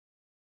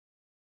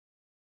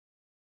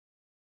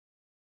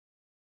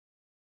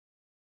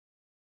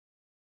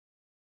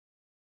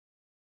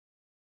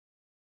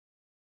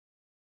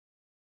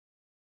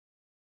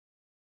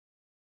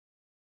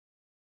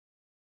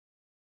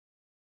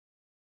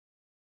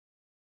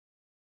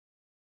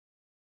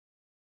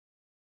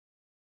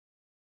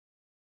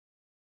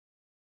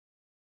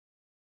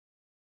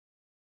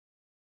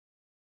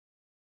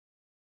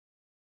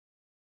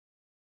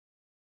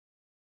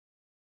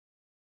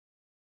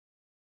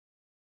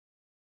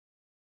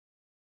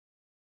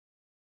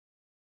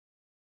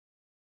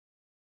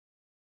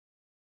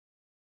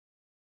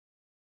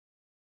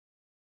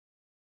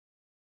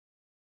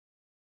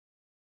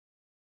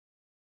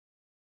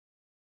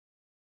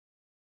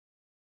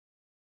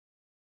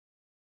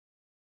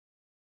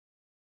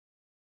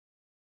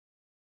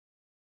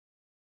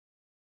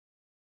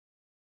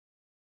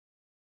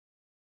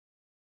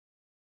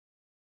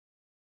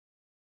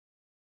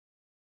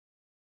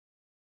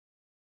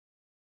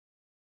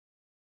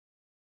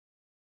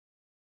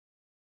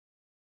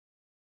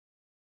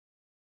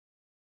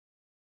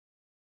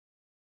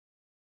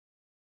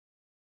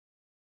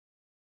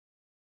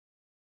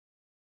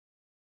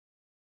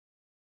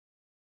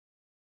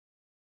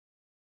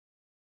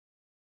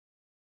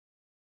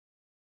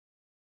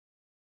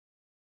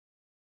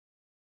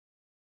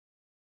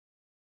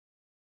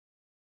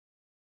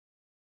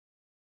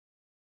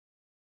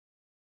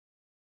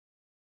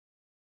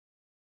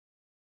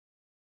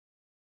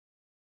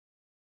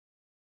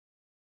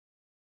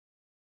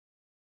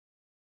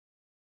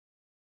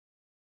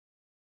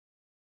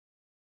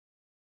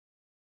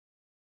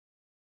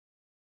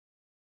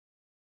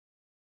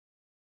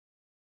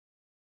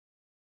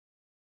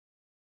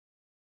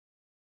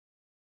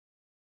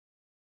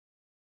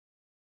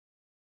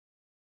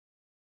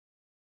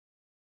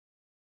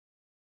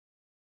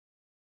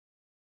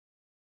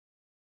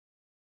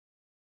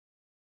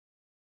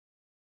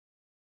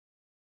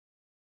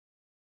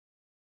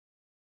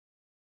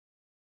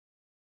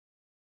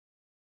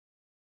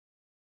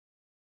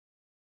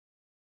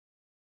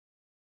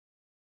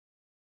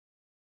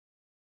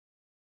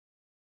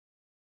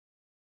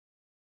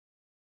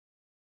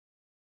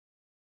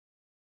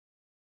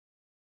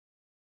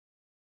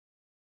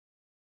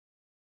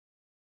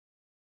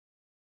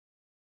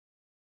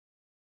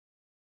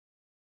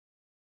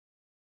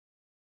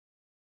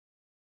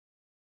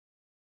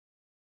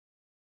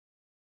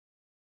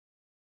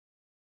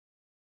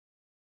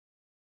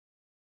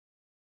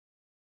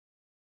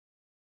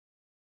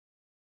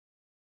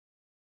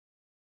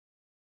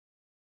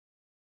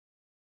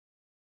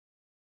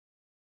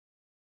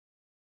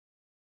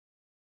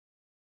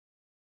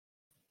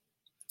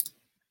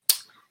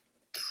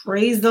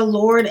Praise the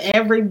Lord,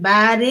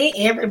 everybody,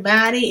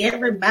 everybody,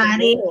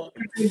 everybody,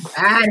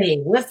 everybody.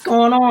 What's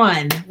going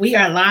on? We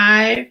are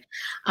live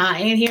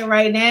in here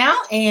right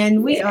now,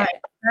 and we are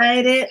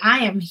excited. I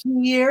am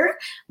here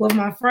with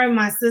my friend,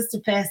 my sister,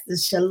 Pastor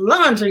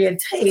Shalandria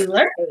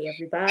Taylor. Hey,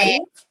 everybody.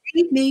 And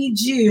we need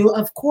you,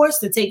 of course,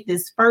 to take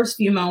this first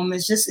few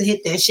moments just to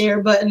hit that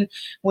share button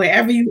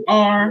wherever you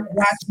are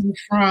watching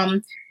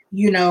from.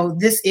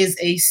 This is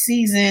a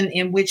season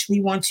in which we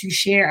want to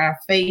share our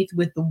faith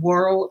with the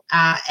world,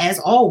 as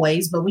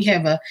always, but we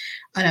have an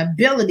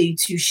ability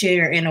to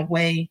share in a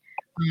way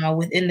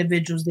with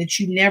individuals that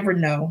you never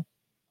know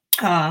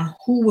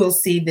who will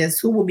see this,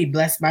 who will be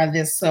blessed by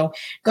this. So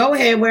go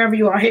ahead, wherever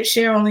you are, hit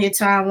share on your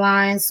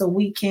timeline so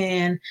we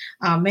can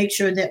make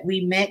sure that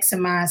we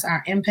maximize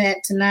our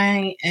impact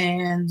tonight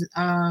and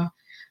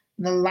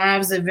the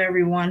lives of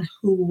everyone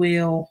who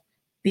will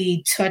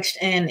be touched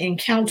and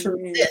encounter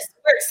this.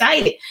 We're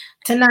excited.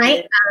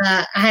 Tonight,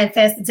 I had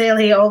Pastor Taylor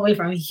here all the way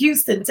from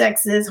Houston,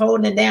 Texas,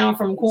 holding it down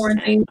from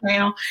quarantine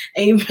town.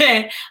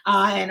 Amen.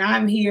 And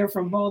I'm here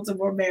from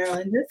Baltimore,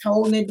 Maryland, just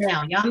holding it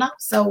down. Y'all know?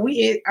 So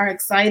we are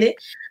excited.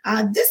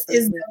 This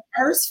is the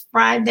first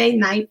Friday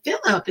night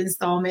fill-up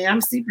installment.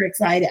 I'm super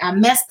excited. I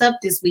messed up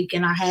this week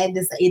and I had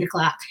this at 8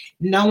 o'clock,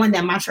 knowing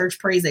that my church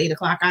prays at 8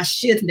 o'clock. I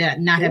should not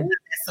have done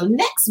that. So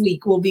next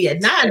week will be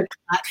at 9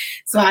 o'clock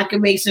so I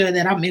can make sure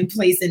that I'm in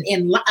place and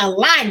in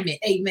alignment,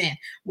 amen,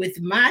 with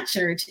my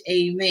church,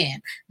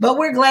 amen. But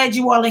we're glad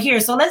you all are here.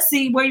 So let's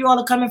see where you all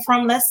are coming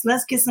from.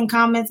 Let's get some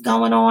comments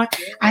going on.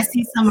 I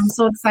see some. I'm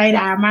so excited.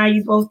 I admire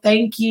you both.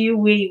 Thank you.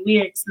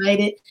 We're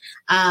excited.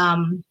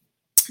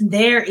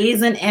 There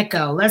is an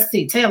echo. Let's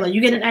see. Taylor, you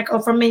get an echo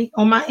from me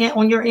on my end,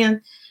 on your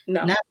end?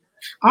 No.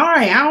 All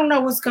right. I don't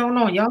know what's going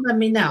on. Y'all let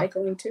me know.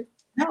 Echoing too?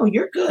 No,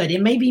 you're good.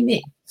 It may be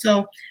me.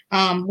 So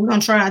we're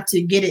gonna try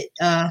to get it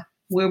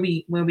where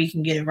we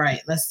can get it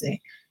right. Let's see.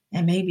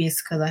 And maybe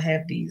it's because I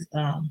have these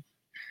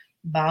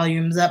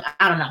volumes up.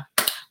 I don't know.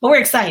 But we're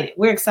excited.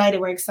 We're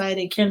excited.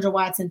 Kendra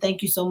Watson,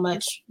 thank you so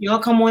much. Y'all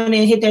come on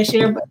in, hit that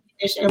share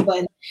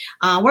button.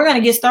 We're going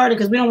to get started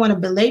because we don't want to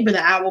belabor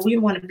the hour. We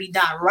want to be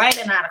done right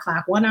at 9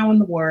 o'clock, 1 hour in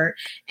the word.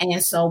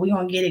 And so we're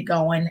going to get it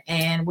going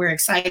and we're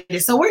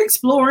excited. So we're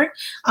exploring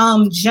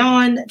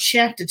John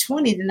chapter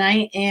 20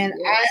 tonight. And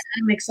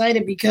I'm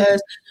excited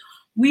because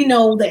we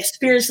know that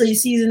spiritually, the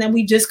season that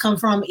we just come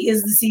from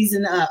is the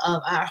season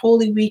of our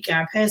Holy Week,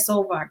 our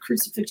Passover, our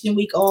Crucifixion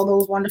Week, all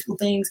those wonderful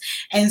things.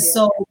 And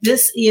so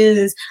this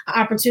is an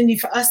opportunity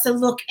for us to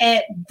look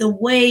at the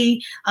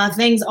way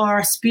things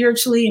are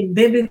spiritually and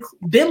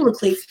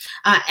biblically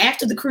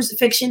after the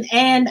crucifixion.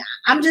 And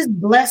I'm just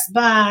blessed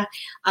by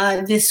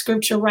this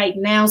scripture right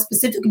now,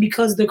 specifically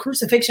because the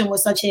crucifixion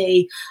was such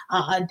a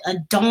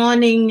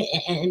dawning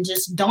and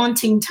just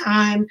daunting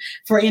time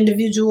for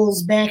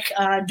individuals back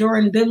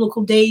during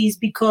biblical days,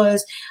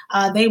 because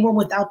they were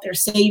without their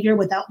savior,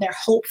 without their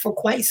hope for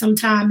quite some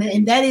time.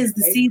 And that is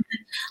the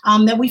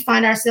season that we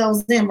find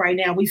ourselves in right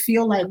now. We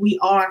feel like we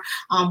are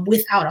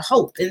without a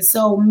hope. And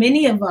so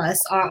many of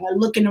us are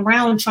looking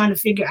around trying to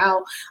figure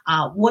out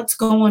what's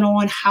going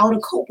on, how to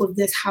cope with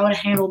this, how to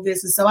handle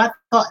this. And so I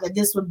thought that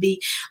this would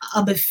be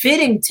a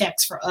befitting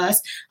text for us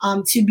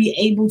to be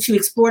able to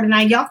explore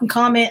tonight. Y'all can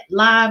comment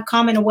live,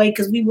 comment away,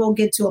 because we will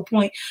get to a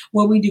point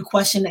where we do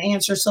question and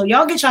answer. So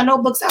y'all get your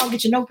notebooks out,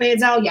 get your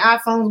notepads out, your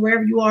iPhones,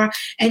 wherever you are,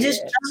 and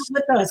just join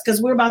with us, because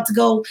we're about to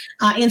go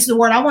into the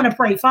word. I want to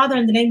pray. Father,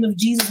 in the name of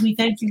Jesus, we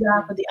thank you,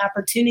 God, for the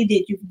opportunity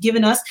that you've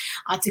given us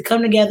to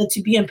come together,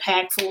 to be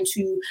impactful,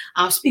 to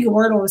speak a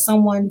word over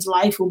someone's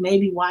life who may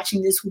be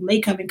watching this, who may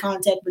come in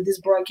contact with this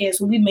broadcast,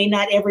 who we may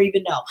not ever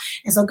even know.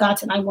 And so, God,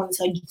 tonight I want to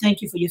tell you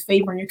thank you for your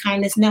favor and your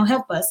kindness. Now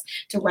help us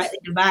to rightly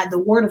divide the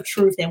word of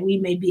truth, that we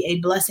may be a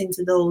blessing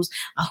to those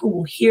who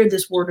will hear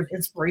this word of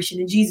inspiration.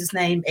 In Jesus'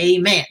 name,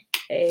 amen.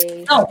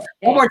 So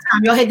one more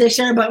time, y'all hit that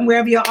share button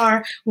wherever you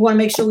are. We want to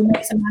make sure we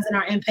maximizing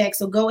our impact.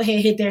 So go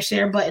ahead, hit that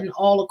share button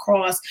all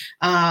across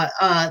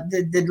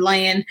the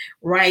land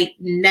right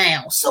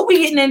now. So we're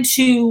getting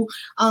into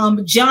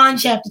John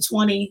chapter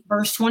 20,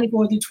 verse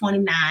 24 through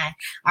 29.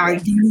 All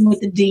right, dealing with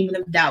the demon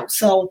of doubt.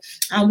 So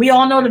we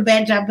all know the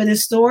backdrop of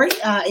this story.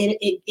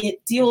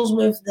 It deals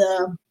with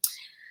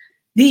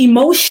the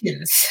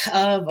emotions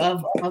of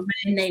a man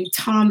named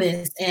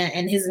Thomas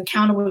and his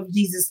encounter with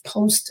Jesus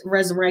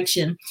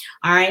post-resurrection.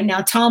 All right.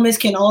 Now, Thomas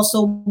can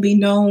also be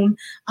known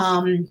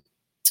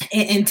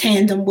in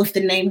tandem with the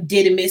name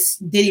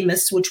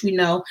Didymus, which we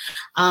know,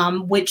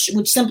 which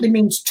simply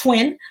means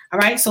twin. All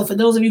right. So for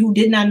those of you who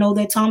did not know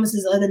that,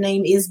 Thomas's other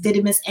name is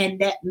Didymus, and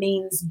that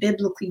means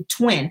biblically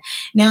twin.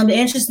 Now, the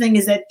interesting thing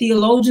is that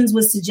theologians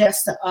would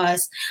suggest to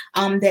us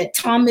that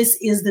Thomas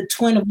is the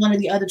twin of one of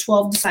the other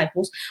 12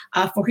 disciples,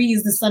 for he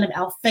is the son of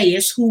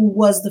Alphaeus, who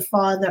was the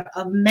father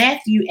of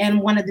Matthew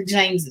and one of the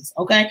Jameses.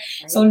 Okay.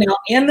 So now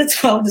in the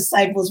 12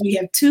 disciples, we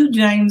have two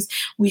James.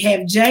 We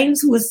have James,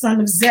 who is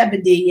son of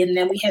Zebedee, and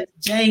then we have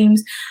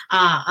James,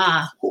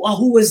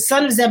 who was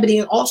son of Zebedee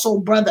and also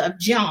brother of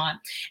John.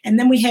 And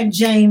then we have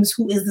James,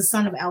 who is the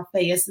son of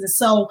Alphaeus. And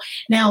so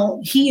now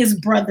he is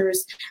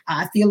brothers,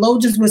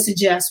 theologians would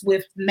suggest,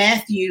 with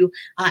Matthew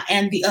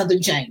and the other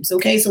James.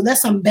 Okay, so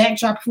that's some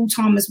backdrop of who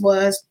Thomas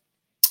was.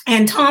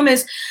 And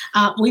Thomas,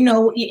 we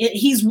know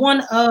he's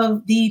one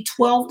of the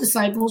 12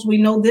 disciples. We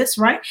know this,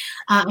 right?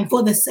 And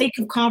for the sake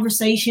of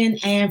conversation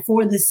and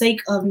for the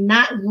sake of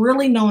not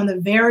really knowing the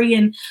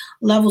varying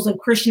levels of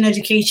Christian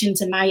education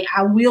tonight,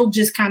 I will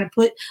just kind of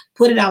put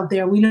it out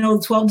there. We know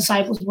the 12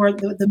 disciples were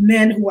the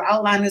men who were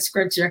outlined in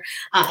Scripture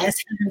as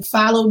having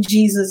followed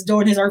Jesus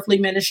during his earthly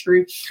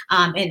ministry.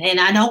 And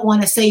I don't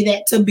want to say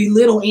that to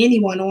belittle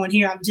anyone on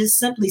here. I'm just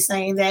simply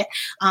saying that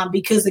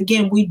because,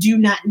 again, we do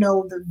not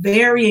know the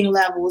varying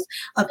levels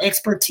of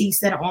expertise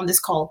that are on this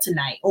call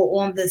tonight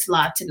or on this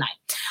live tonight.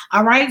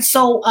 All right.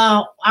 So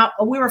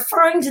we're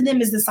referring to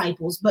them as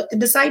disciples, but the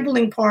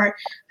discipling part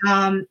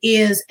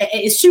is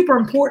super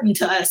important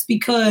to us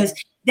because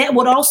that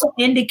would also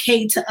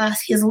indicate to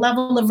us his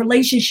level of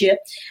relationship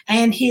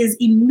and his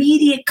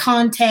immediate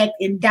contact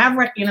and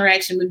direct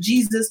interaction with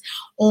Jesus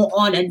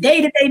on a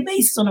day-to-day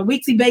basis, on a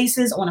weekly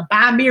basis, on a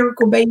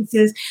bi-miracle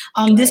basis.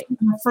 This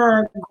will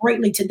refer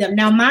greatly to them.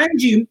 Now,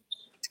 mind you,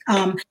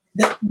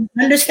 the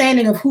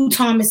understanding of who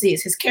Thomas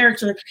is, his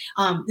character,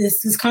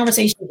 this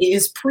conversation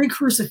is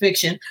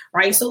pre-crucifixion,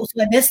 right? So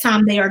at this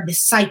time they are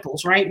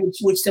disciples, right?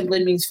 Which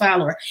simply means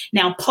follower.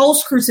 Now,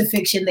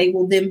 post-crucifixion, they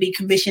will then be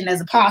commissioned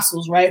as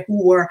apostles, right?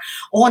 Who were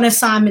on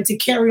assignment to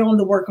carry on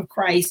the work of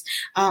Christ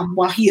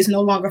while he is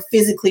no longer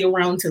physically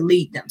around to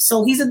lead them.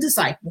 So he's a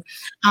disciple.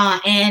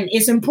 And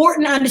it's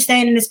important to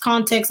understand in this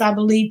context, I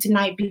believe,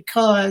 tonight,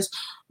 because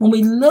when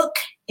we look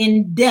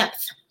in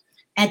depth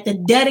at the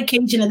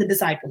dedication of the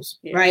disciples,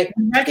 right?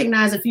 We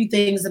recognize a few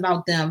things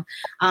about them.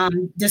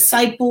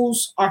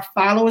 Disciples are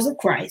followers of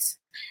Christ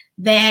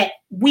that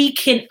we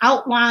can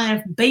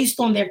outline based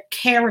on their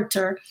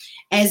character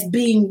as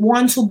being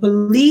ones who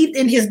believed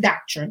in his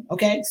doctrine,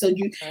 okay? So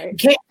you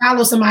can't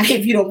follow somebody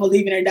if you don't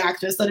believe in their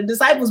doctrine. So the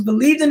disciples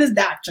believed in his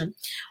doctrine,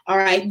 all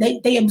right?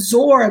 They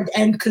absorbed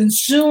and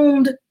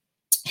consumed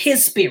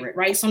his spirit,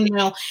 right? So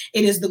now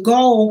it is the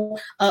goal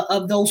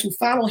of those who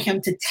follow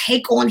him to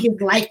take on his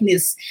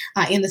likeness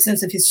in the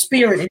sense of his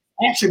spirit and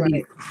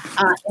attribute,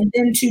 and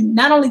then to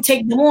not only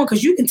take them on,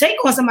 because you can take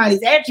on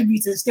somebody's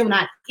attributes and still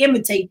not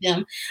imitate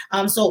them.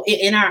 So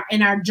in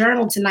our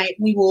journal tonight,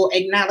 we will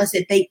acknowledge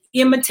that they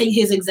imitate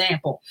his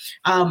example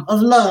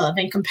of love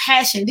and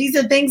compassion. These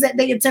are things that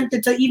they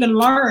attempted to even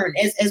learn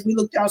as we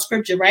looked at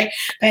Scripture, right?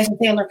 Pastor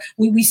Taylor,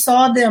 we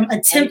saw them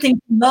attempting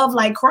to love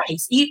like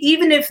Christ,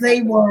 even if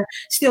they were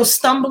still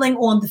stumbling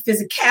on the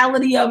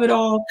physicality of it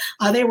all.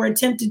 They were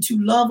attempting to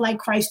love like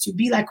Christ, to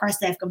be like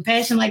Christ, to have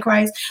compassion like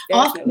Christ.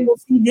 Often we'll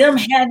see them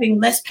having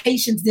less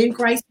patience than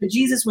Christ, but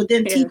Jesus would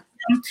then teach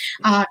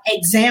them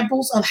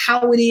examples of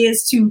how it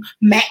is to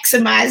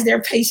maximize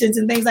their patience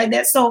and things like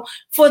that. So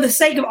for the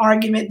sake of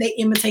argument, they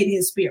imitated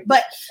his spirit.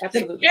 But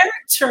the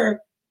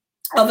character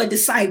of a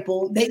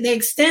disciple, they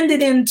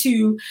extended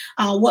into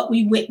what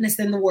we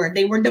witnessed in the word.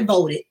 They were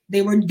devoted,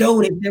 they were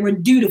doted, they were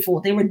dutiful,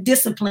 they were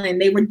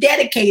disciplined, they were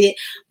dedicated.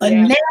 But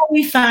now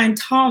we find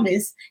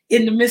Thomas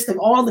in the midst of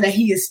all of that,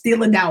 he is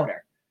still a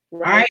doubter.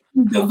 Right. All right,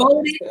 he's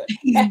devoted,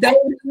 he's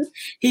doted,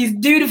 he's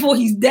dutiful,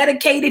 he's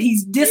dedicated,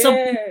 he's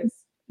disciplined.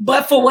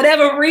 But for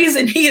whatever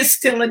reason, he is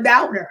still a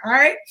doubter. All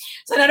right.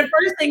 So now the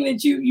first thing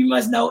that you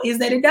must know is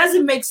that it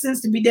doesn't make sense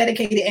to be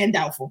dedicated and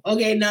doubtful.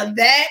 Okay. Now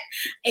that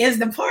is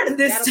the part of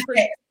this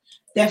text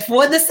that,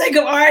 for the sake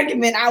of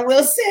argument, I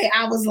will say,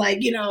 I was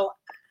like,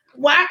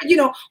 why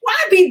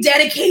be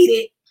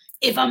dedicated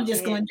if I'm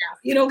just going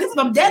down, because if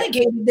I'm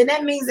dedicated, then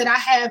that means that I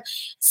have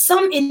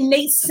some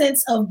innate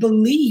sense of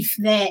belief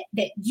that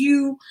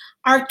you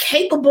are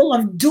capable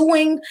of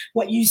doing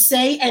what you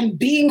say and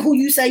being who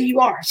you say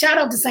you are. Shout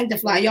out to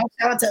Sanctify. Y'all,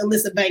 shout out to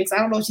Alyssa Banks. I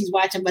don't know if she's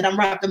watching, but I'm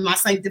rocking my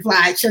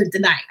Sanctify shirt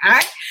tonight. All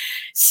right.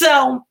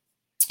 So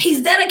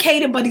he's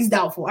dedicated, but he's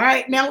doubtful. All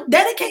right. Now,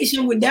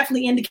 dedication would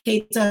definitely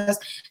indicate to us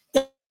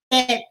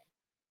that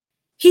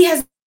he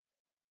has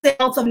the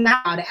health of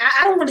knowledge.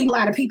 I don't really know a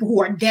lot of people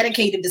who are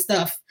dedicated to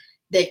stuff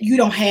that you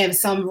don't have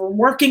some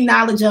working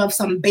knowledge of,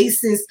 some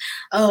basis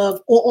of,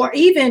 or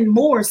even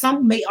more,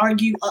 some may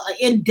argue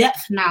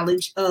in-depth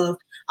knowledge of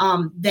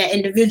that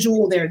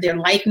individual, their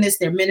likeness,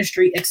 their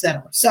ministry,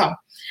 etc. So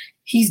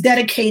he's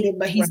dedicated,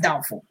 but he's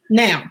doubtful.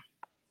 Now,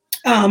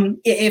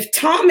 if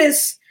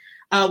Thomas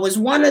was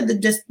one of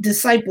the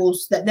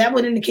disciples, that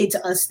would indicate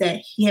to us that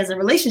he has a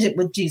relationship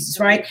with Jesus,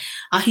 right?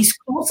 He's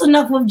close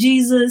enough with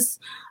Jesus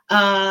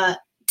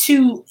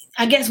to,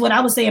 I guess what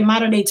I would say in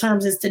modern day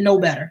terms is to know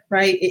better,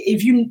 right?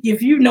 If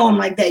you know him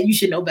like that, you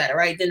should know better,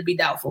 right? Than to be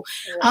doubtful.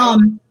 Right.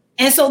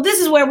 And so this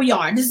is where we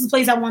are. This is the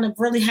place I want to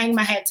really hang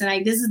my hat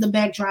tonight. This is the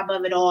backdrop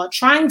of it all.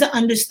 Trying to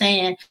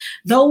understand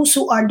those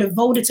who are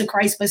devoted to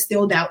Christ but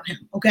still doubt him.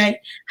 Okay.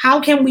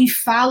 How can we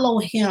follow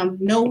him,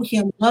 know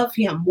him, love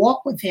him,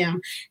 walk with him,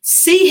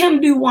 see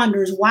him do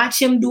wonders, watch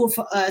him do it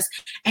for us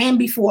and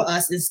before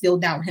us and still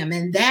doubt him?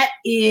 And that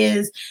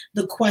is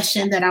the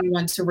question that I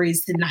want to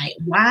raise tonight.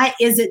 Why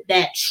is it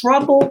that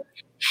trouble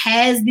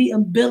has the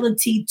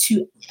ability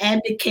to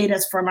abdicate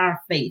us from our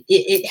faith?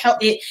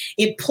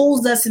 It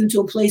pulls us into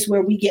a place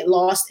where we get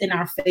lost in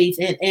our faith.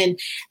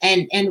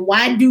 And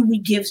why do we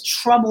give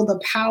trouble the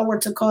power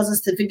to cause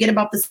us to forget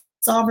about the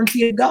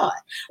sovereignty of God?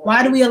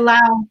 Why do we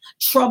allow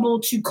trouble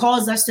to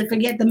cause us to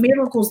forget the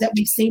miracles that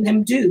we've seen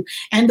him do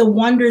and the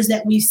wonders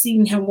that we've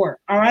seen him work?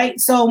 All right.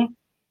 So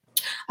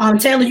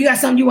Taylor, you got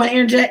something you want to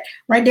interject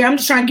right there? I'm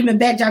just trying to give them a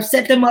backdrop,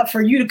 set them up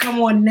for you to come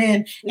on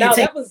and no,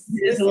 that was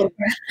this a little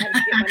I had to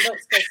get my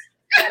notes because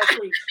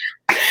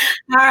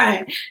all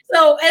right.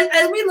 So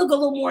as we look a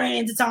little more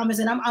into Thomas,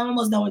 and I'm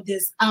almost done with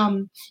this,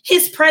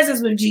 his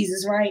presence with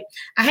Jesus, right?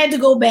 I had to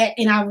go back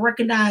and I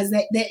recognized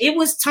that it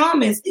was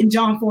Thomas in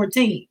John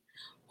 14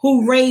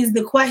 who raised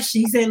the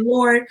question. He said,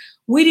 Lord,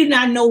 we do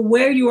not know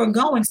where you are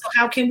going, so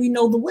how can we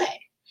know the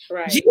way?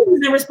 Right. Jesus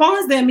in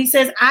response to him, he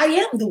says, I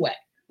am the way.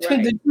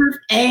 Right. The truth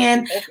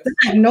and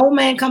no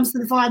man comes to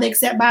the Father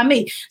except by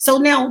me. So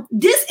now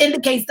this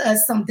indicates to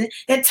us something,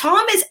 that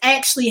Thomas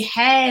actually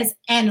has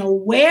an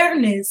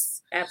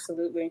awareness.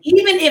 Absolutely.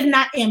 Even if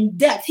not in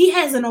depth, he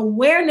has an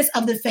awareness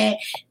of the fact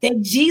that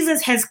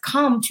Jesus has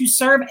come to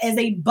serve as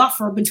a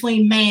buffer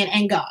between man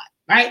and God.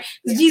 Right?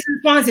 Yeah. Jesus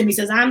responds to him. He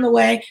says, I'm the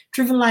way,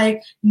 truth, and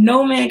life.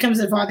 No man comes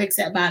to the Father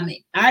except by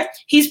me. All right.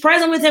 He's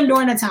present with him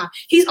during that time.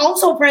 He's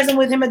also present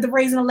with him at the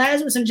raising of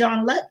Lazarus in John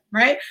 11.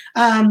 Right.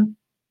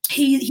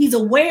 He's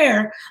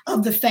aware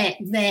of the fact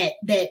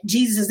that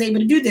Jesus is able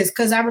to do this,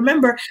 because I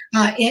remember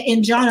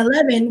in John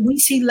 11 we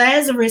see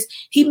Lazarus.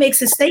 He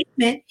makes a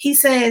statement. He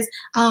says,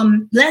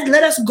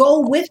 "Let us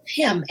go with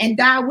him and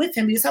die with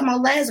him." He's talking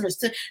about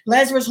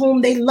Lazarus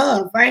whom they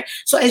love, right?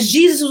 So as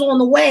Jesus was on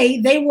the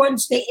way,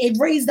 it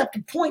raised up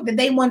the point that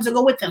they wanted to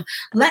go with him.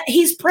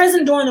 He's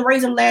present during the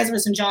raising of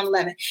Lazarus in John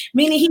 11,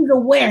 meaning he's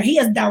aware. He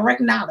has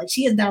direct knowledge.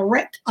 He has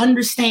direct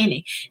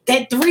understanding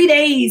that 3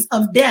 days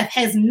of death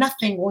has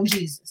nothing on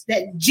Jesus.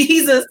 That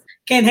Jesus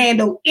can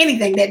handle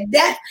anything, that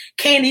death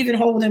can't even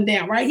hold him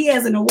down, right? He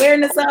has an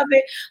awareness of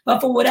it, but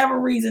for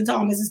whatever reason,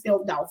 Thomas is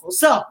still doubtful.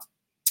 So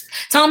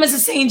Thomas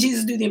is seeing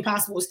Jesus do the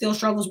impossible, still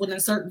struggles with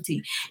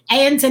uncertainty.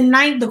 And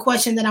tonight, the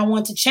question that I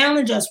want to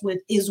challenge us with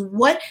is,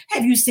 what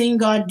have you seen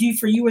God do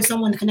for you or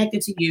someone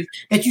connected to you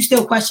that you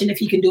still question if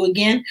he can do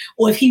again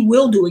or if he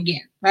will do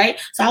again, right?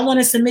 So I want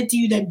to submit to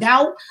you that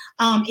doubt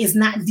is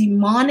not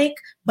demonic,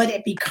 but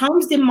it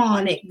becomes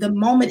demonic the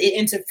moment it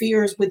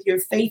interferes with your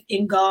faith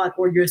in God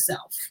or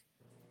yourself.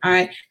 All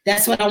right,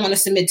 that's what I want to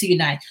submit to you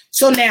tonight.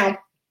 So now,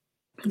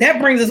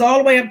 that brings us all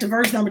the way up to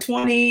verse number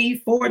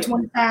 24,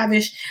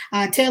 25-ish.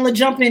 Taylor,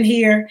 jump in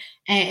here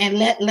and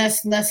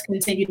let's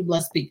continue to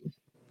bless people.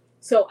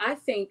 So I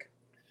think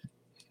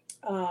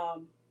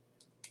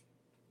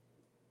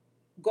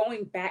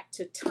going back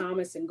to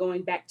Thomas and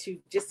going back to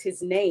just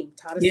his name,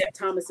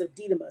 Thomas of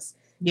Didymus.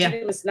 Yeah.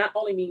 Didymus not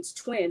only means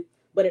twin,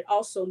 but it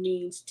also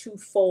means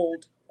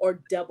twofold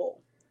or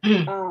double.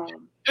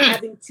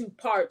 Having two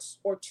parts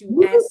or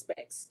two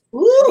aspects,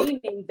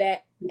 meaning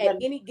that at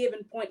any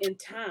given point in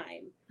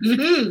time,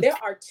 there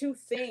are two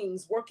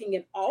things working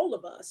in all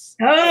of us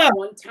at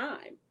one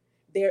time.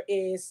 There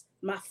is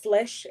my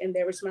flesh and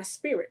there is my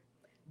spirit.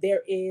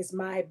 There is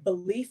my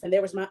belief and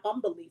there is my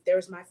unbelief. There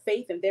is my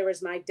faith and there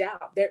is my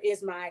doubt. There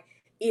is my,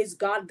 is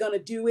God going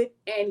to do it?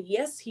 And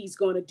yes, he's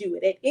going to do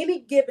it. At any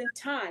given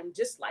time,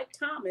 just like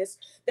Thomas,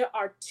 there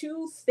are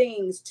two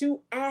things,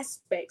 two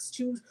aspects,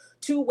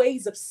 two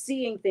ways of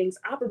seeing things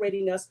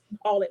operating us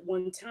all at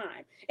one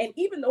time. And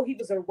even though he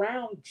was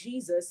around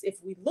Jesus,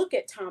 if we look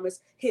at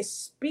Thomas, his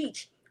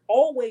speech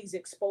always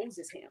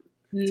exposes him.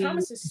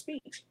 Thomas's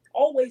speech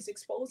always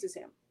exposes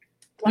him.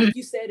 Like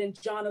you said in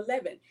John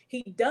 11,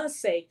 he does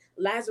say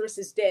Lazarus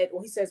is dead,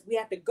 or he says we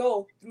have to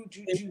go through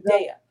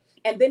Judea.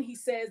 And then he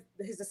says,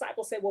 his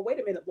disciples said, well, wait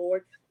a minute,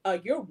 Lord,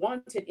 you're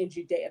wanted in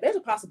Judea. There's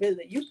a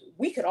possibility that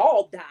we could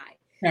all die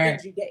in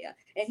Judea.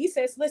 And he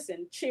says,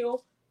 listen,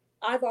 chill.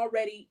 I've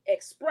already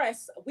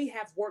expressed we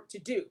have work to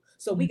do.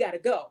 So we got to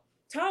go.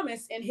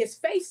 Thomas in his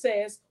face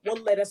says, well,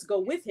 let us go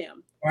with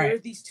him.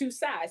 There's these two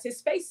sides.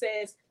 His face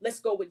says, let's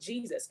go with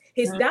Jesus.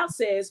 His doubt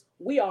says,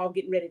 we all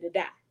getting ready to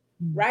die.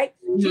 Right?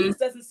 Jesus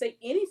doesn't say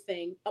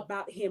anything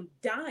about him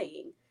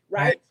dying.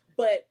 Right?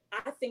 But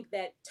I think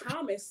that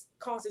Thomas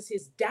causes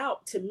his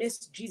doubt to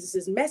miss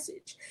Jesus's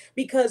message,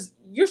 because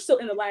you're still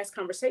in the last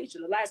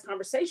conversation. The last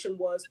conversation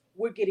was,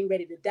 we're getting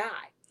ready to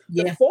die.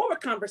 The former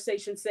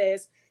conversation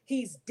says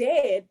he's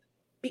dead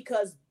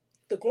because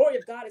the glory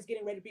of God is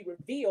getting ready to be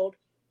revealed.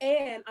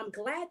 And I'm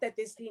glad that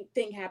this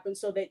thing happened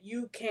so that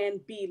you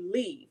can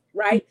believe,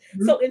 right?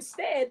 So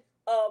instead,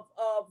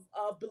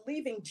 of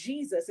believing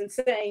Jesus and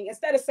saying,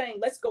 instead of saying,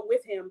 let's go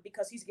with him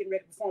because he's getting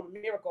ready to perform a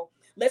miracle,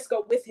 let's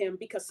go with him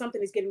because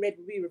something is getting ready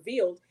to be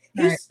revealed.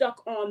 Right. He's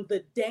stuck on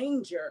the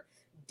danger.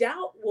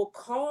 Doubt will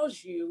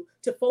cause you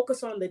to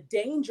focus on the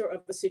danger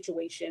of the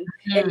situation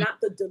and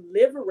not the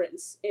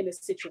deliverance in a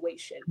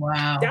situation.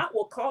 Wow. Doubt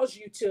will cause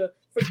you to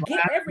forget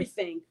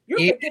everything.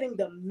 You're forgetting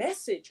the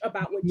message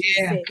about what Jesus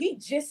said. He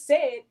just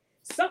said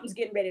something's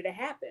getting ready to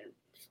happen.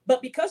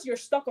 But because you're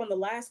stuck on the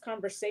last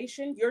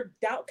conversation, your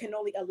doubt can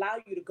only allow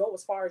you to go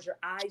as far as your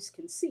eyes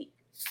can see.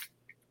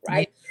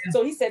 Right? Yeah.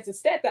 So he says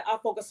instead that I'll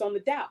focus on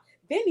the doubt.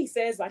 Then he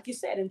says, like you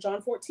said in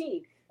John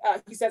 14,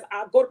 he says,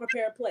 I'll go to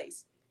prepare a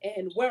place.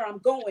 And where I'm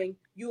going,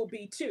 you'll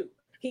be too.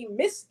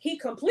 He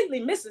completely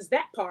misses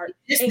that part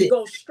and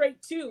goes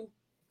straight to,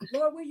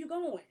 Lord, where you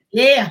going?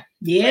 Yeah.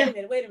 Wait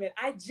a minute.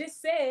 I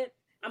just said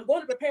I'm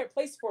going to prepare a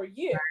place for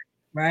you.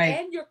 Right.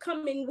 And you're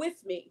coming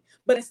with me.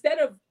 But instead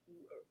of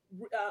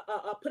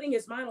putting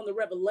his mind on the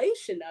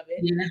revelation of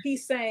it,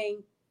 he's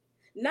saying,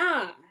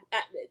 nah,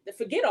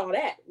 forget all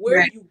that.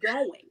 Where are you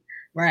going?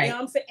 Right. You know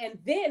what I'm saying? And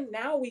then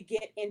now we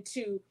get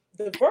into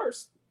the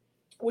verse,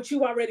 which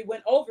you already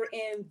went over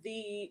in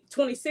the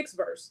 26th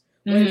verse,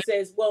 where it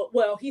says,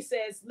 well, he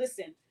says,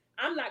 listen,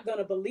 I'm not going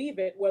to believe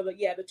it. Well, the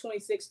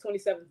 26th,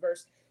 27th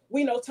verse.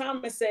 We know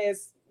Thomas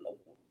says,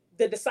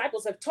 the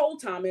disciples have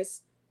told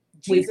Thomas,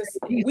 Jesus,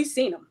 we've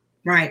seen him.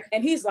 Right.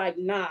 And he's like,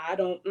 nah,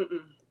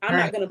 I'm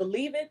not going to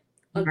believe it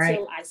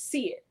until I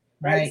see it.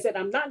 Right. He said,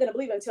 I'm not going to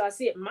believe it until I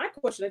see it. My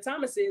question to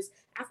Thomas is,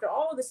 after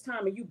all this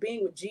time of you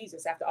being with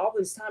Jesus, after all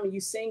this time of you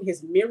seeing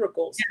his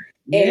miracles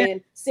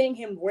and seeing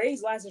him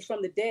raise Lazarus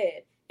from the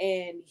dead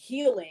and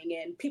healing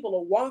and people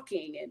are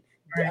walking and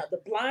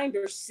the blind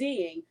are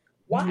seeing,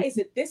 why is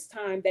it this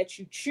time that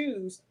you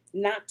choose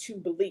not to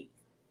believe?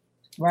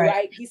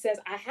 Right. He says,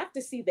 I have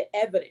to see the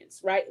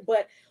evidence. Right.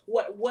 But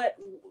what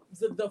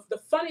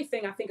the funny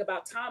thing I think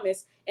about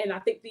Thomas, and I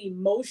think the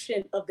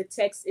emotion of the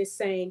text is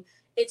saying,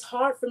 it's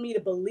hard for me to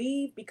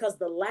believe because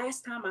the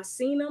last time I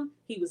seen him,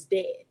 he was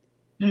dead.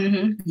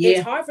 Mm-hmm.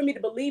 It's hard for me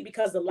to believe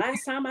because the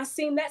last time I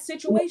seen that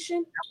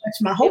situation,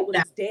 that's my hope, it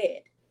was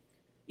dead.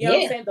 You know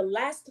what I'm saying?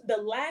 The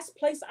last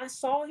place I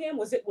saw him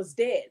was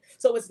dead.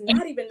 So it's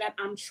not even that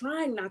I'm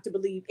trying not to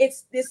believe.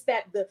 It's this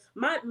that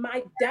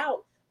my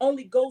doubt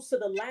only goes to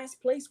the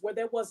last place where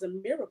there was a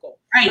miracle.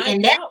 Right.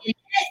 And that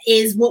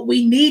is what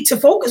we need to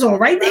focus on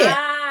right there.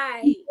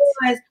 Right.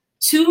 Because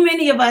too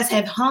many of us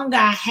have hung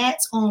our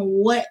hats on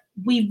what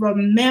we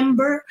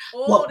remember,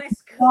 what we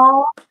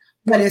saw,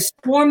 what has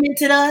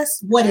tormented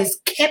us, what has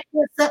kept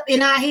us up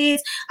in our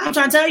heads. I'm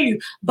trying to tell you,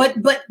 but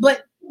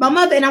my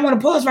mother, and I want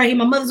to pause right here.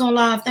 My mother's on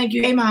live. Thank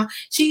you. Hey, Mom.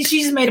 She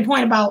just made a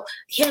point about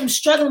him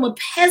struggling with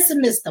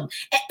pessimism.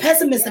 And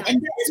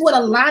that is what a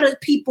lot of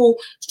people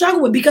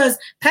struggle with, because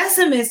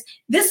pessimists,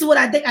 this is what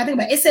I think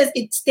about. It says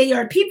they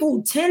are people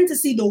who tend to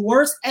see the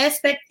worst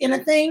aspect in a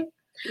thing.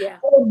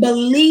 Or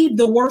believe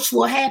the worst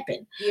will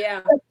happen.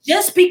 But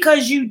just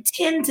because you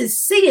tend to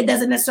see it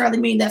doesn't necessarily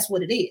mean that's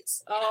what it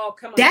is. Oh,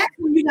 come on. That's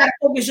when you got to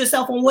focus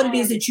yourself on what it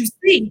is that you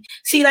see.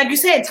 See, like you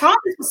said, Thomas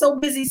was so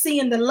busy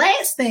seeing the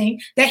last thing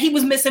that he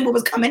was missing what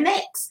was coming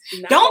next.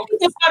 Don't be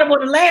caught up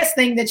on the last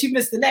thing that you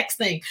missed the next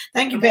thing.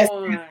 Thank you,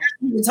 Pastor.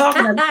 You were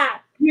talking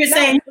about. You're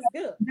saying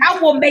that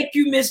will make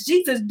you miss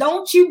Jesus.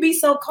 Don't you be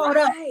so caught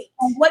up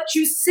on what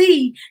you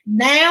see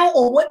now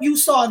or what you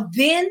saw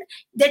then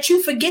that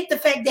you forget the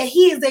fact that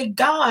he is a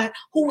God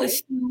who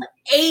is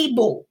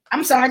able.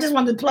 I'm sorry, I just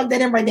wanted to plug that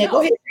in right there.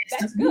 Go ahead.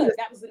 That's good.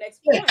 That was the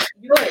next point.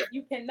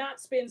 You cannot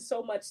spend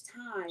so much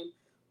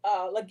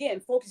time, again,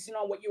 focusing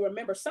on what you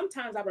remember.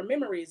 Sometimes our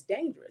memory is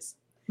dangerous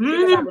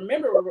because our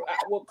memory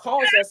will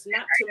cause us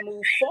not to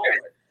move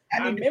forward.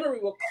 Our memory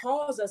will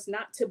cause us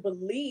not to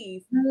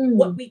believe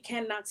what we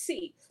cannot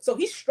see. So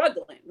he's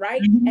struggling,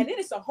 right? And then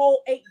it's a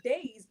whole 8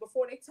 days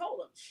before they told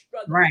him,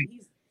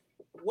 struggling.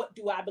 What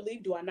do I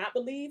believe? Do I not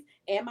believe?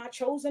 Am I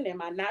chosen?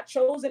 Am I not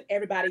chosen?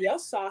 Everybody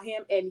else saw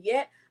him. And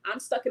yet I'm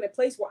stuck in a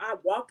place where I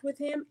walked with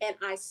him and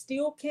I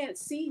still can't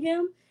see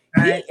him.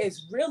 He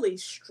is really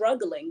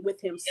struggling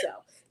with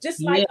himself.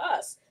 Just like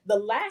us. The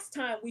last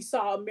time we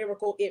saw a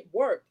miracle, it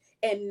worked.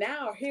 And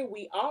now here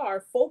we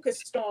are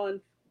focused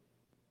on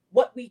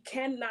what we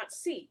cannot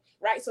see,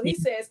 right? So he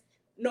says,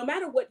 no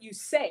matter what you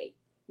say,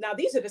 now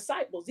these are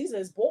disciples, these are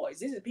his boys,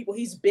 these are the people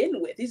he's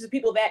been with, these are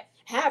people that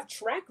have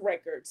track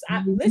records.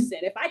 Listen,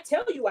 if I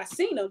tell you I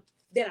seen them,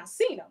 then I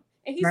seen them.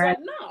 And he's like,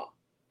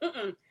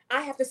 no,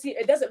 I have to see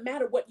it. It doesn't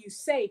matter what you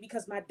say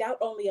because my doubt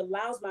only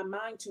allows my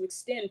mind to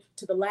extend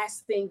to the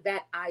last thing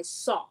that I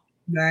saw.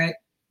 Right?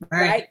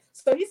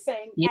 So he's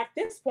saying at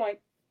this point,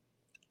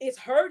 it's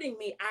hurting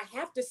me. I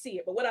have to see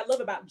it. But what I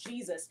love about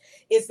Jesus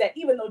is that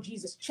even though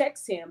Jesus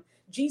checks him,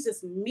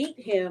 Jesus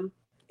meets him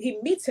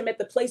at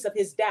the place of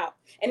his doubt.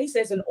 And he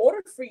says, in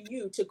order for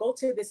you to go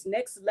to this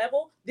next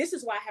level, this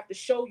is why I have to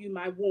show you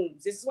my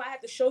wounds. This is why I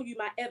have to show you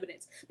my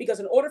evidence. Because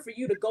in order for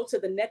you to go to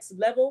the next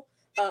level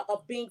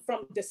of being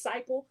from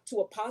disciple to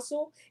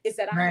apostle, is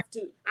that I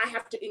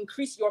have to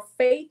increase your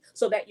faith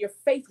so that your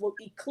faith will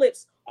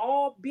eclipse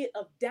all bit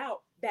of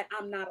doubt that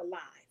I'm not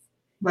alive.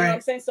 You know what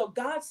I'm saying? So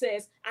God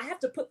says, I have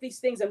to put these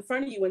things in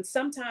front of you. And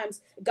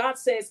sometimes God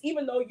says,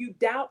 even though you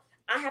doubt,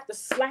 I have to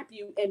slap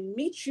you and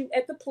meet you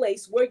at the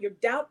place where your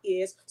doubt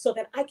is so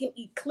that I can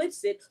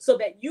eclipse it so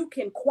that you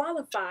can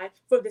qualify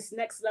for this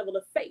next level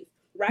of faith,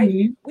 right?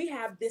 Mm-hmm. We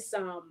have this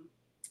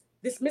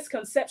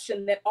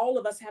misconception that all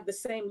of us have the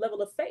same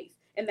level of faith,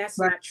 and that's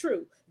not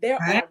true. There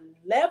are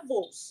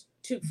levels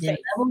to faith.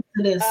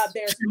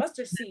 There's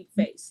mustard seed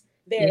faith.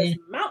 There's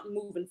mountain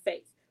moving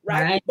faith.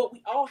 Right? But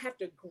we all have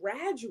to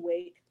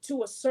graduate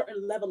to a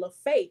certain level of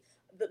faith.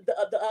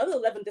 The other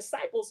 11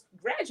 disciples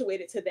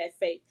graduated to that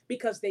faith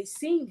because they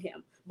seen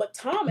him. But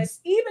Thomas,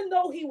 even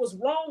though he was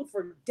wrong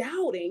for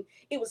doubting,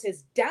 it was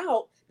his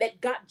doubt that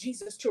got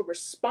Jesus to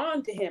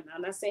respond to him.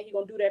 I'm not saying he's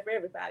going to do that for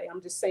everybody.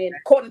 I'm just saying,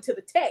 according to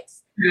the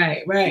text,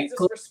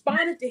 Jesus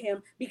responded to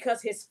him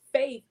because his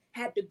faith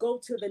had to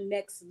go to the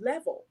next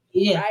level,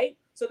 right?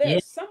 So there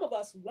are some of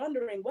us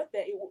wondering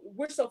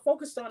we're so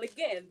focused on,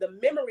 again, the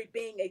memory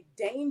being a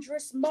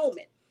dangerous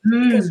moment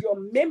because your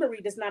memory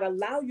does not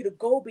allow you to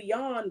go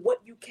beyond what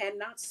you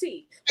cannot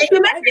see.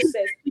 The Bible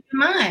says,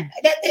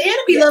 the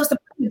enemy loves to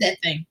play with that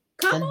thing.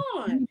 Come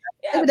on.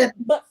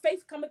 But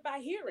faith cometh by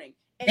hearing,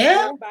 and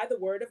hearing by the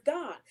word of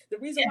God. The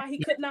reason why he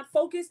could not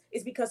focus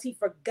is because he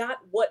forgot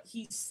what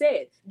he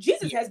said.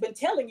 Jesus has been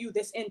telling you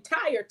this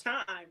entire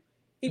time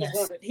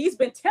he's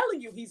been telling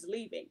you he's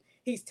leaving.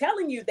 He's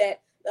telling you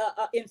that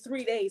in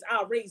 3 days,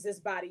 I'll raise this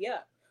body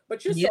up.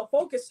 But you're so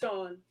focused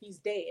on he's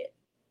dead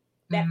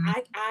that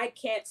I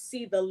can't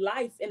see the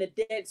life in a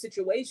dead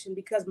situation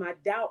because my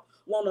doubt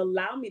won't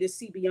allow me to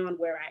see beyond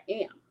where I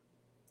am.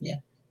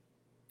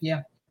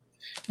 Yeah.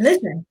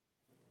 Listen,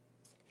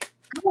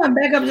 I want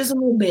to back up just a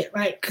little bit,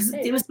 right? Because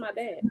it was my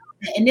dad.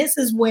 And this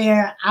is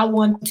where I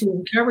want to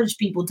encourage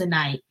people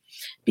tonight,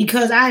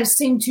 because I have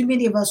seen too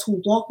many of us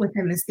who walk with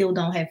him and still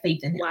don't have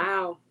faith in him.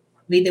 Wow.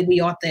 That we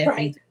ought to have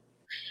faith.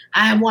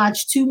 I have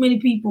watched too many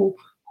people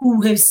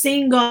who have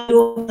seen God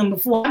do them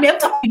before. I mean, I'm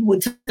talking people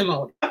with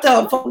testimony. I'm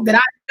talking folks that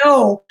I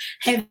know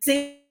have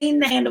seen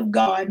the hand of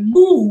God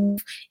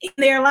move in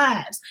their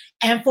lives.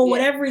 And for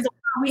whatever reason,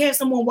 we have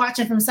someone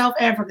watching from South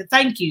Africa.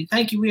 Thank you.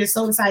 We are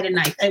so excited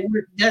tonight.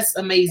 That's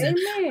amazing.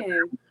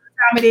 Amen.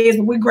 It is,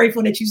 but we're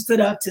grateful that you stood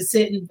up to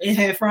sit and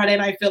have Friday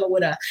Night Filler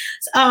with us.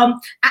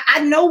 I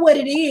know what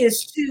it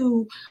is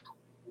to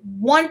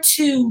want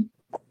to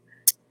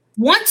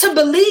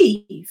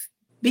believe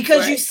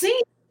because you see,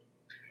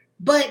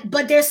 but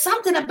there's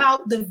something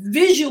about the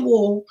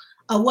visual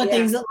of what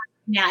things look like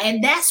now,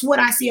 and that's what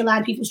I see a lot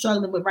of people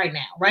struggling with right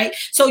now, right?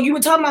 So you were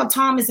talking about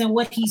Thomas and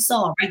what he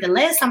saw, right? The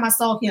last time I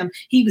saw him,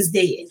 he was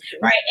dead,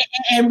 right?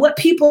 And what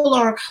people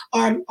are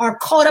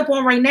caught up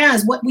on right now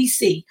is what we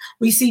see.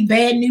 We see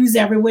bad news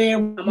everywhere.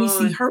 We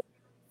see hurt,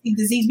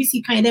 disease, we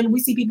see pandemic, we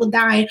see people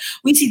dying,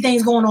 we see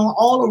things going on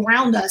all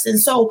around us. And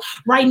so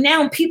right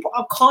now people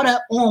are caught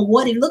up on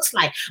what it looks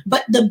like.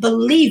 But the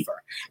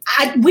believer,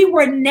 we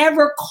were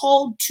never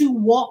called to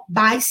walk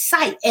by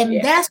sight.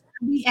 And that's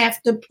where we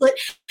have to put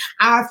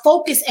our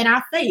focus and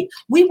our faith.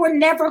 We were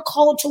never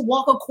called to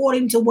walk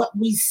according to what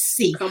we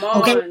see. Come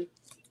on. Okay?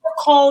 We're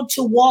called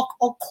to walk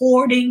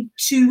according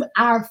to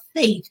our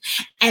faith.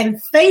 And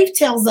faith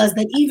tells us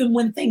that even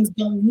when things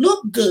don't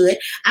look good,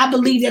 I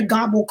believe that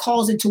God will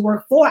cause it to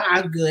work for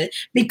our good,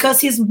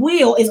 because his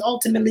will is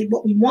ultimately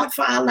what we want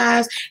for our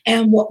lives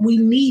and what we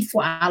need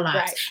for our lives.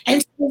 Right.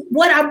 And so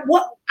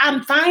what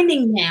I'm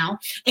finding now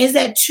is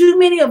that too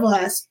many of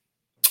us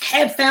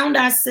have found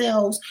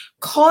ourselves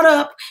caught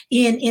up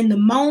in the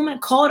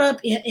moment, caught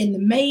up in the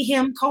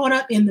mayhem, caught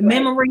up in the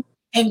memory.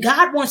 And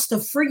God wants to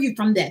free you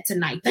from that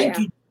tonight. Thank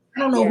you. I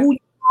don't know who you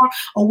are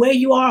or where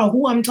you are or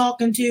who I'm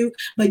talking to,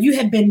 but you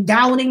have been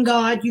doubting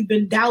God. You've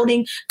been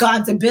doubting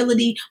God's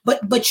ability,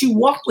 but you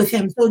walk with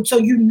him. So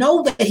you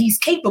know that he's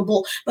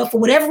capable, but for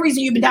whatever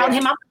reason you've been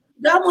doubting him.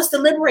 God wants to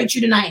liberate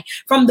you tonight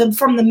from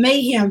the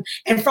mayhem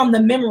and from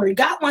the memory.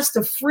 God wants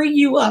to free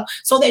you up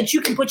so that you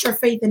can put your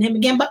faith in him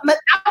again. But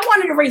I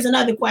wanted to raise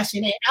another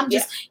question. And I'm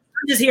just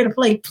here to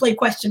play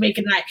question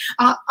making tonight.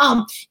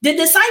 The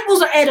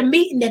disciples are at a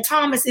meeting that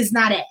Thomas is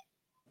not at.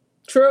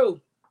 True.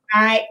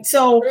 All right.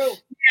 So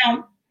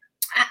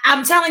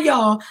I'm telling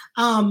y'all,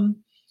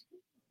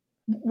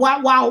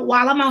 while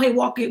I'm out here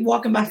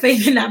walking by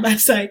faith and not by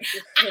sight,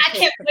 I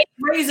kept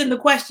raising the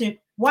question,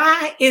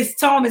 why is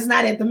Thomas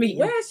not at the meeting?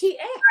 Where is he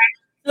at?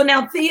 Right. So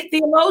now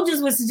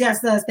theologians would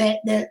suggest to us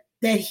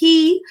that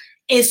he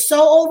is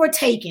so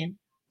overtaken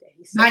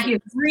by his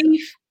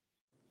grief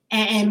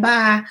and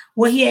by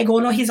what he had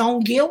going on, his own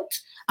guilt.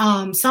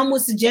 Some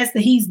would suggest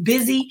that he's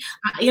busy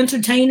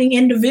entertaining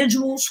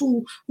individuals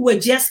who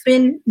had just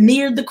been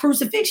near the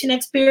crucifixion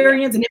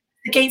experience. And if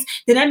that's the case,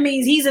 then that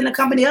means he's in the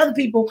company of other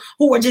people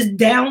who are just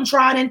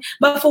downtrodden.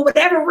 But for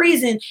whatever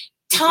reason,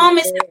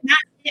 Thomas is not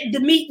at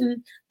the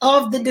meeting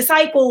of the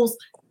disciples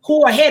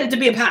who are headed to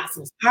be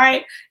apostles. All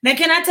right. Now,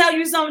 can I tell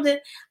you something?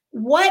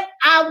 What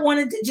I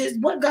wanted to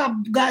what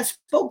God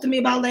spoke to me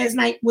about last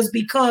night was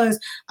because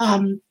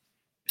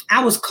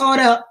I was caught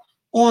up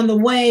on the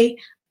way.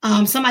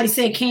 Somebody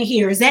said can't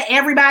hear. Is that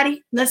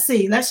everybody? Let's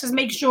see. Let's just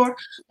make sure.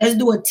 Let's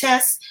do a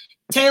test.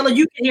 Taylor,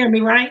 you can hear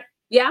me, right?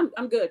 Yeah,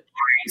 I'm good.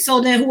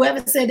 So then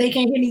whoever said they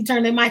can't hear me,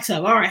 turn their mics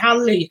up. All right,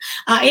 hallelujah.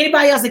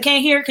 Anybody else that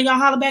can't hear, can y'all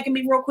holler back at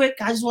me real quick?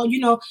 I just want,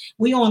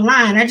 we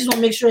online. I just want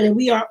to make sure that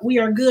we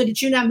are good,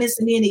 that you're not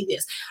missing any of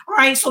this. All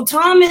right, so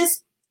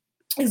Thomas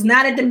is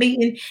not at the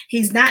meeting.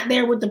 He's not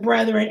there with the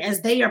brethren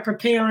as they are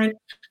preparing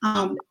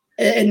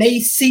and they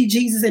see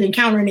Jesus and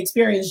encounter and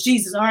experience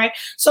Jesus. All right.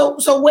 So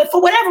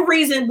for whatever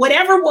reason,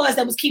 whatever it was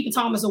that was keeping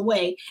Thomas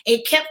away,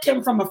 it kept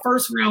him from a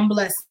first round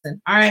blessing.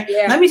 All right.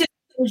 Yeah. Let me just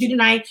tell you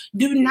tonight,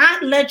 do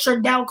not let your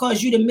doubt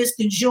cause you to miss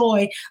the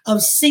joy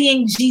of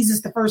seeing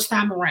Jesus the first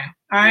time around.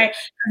 All right.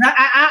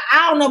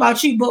 I don't know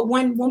about you, but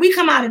when we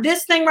come out of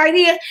this thing right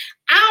here,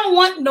 I don't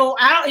want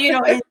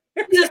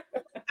it's just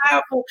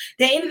powerful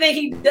that anything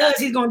he does,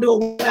 he's going to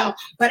do it well.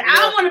 But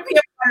I want to be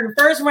a part of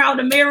the first round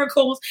of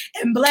miracles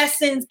and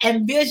blessings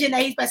and vision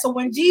that he's passed. So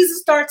when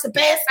Jesus starts to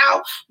pass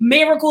out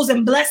miracles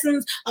and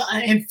blessings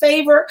and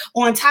favor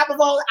on top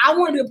of all, I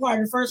want to be a part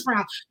of the first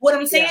round. What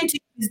I'm saying to you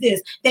is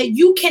this, that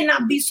you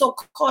cannot be so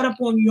caught up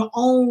on your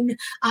own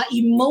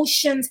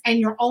emotions and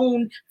your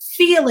own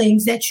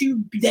feelings that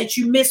you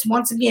miss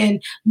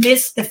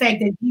the fact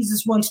that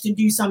Jesus wants to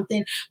do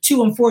something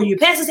to and for you.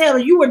 Pastor Taylor,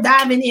 you were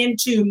diving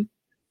into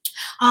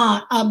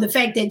the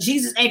fact that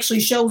Jesus actually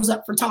shows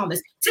up for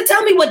Thomas. So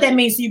tell me what that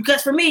means to you,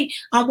 because for me,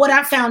 what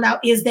I found out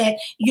is that,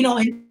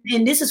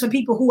 and this is for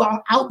people who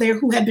are out there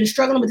who have been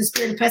struggling with the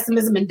spirit of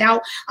pessimism and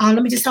doubt.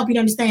 Let me just help you to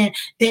understand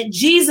that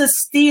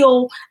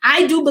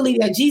I do believe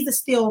that Jesus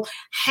still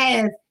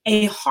has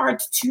a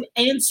heart to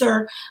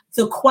answer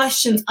the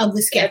questions of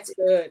the skeptic.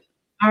 That's good.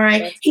 All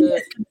right. He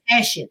has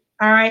compassion.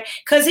 All right.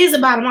 Because here's the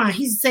bottom line.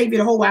 He's the savior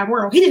of the whole wide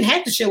world. He didn't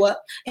have to show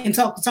up and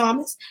talk to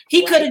Thomas.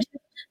 He could have just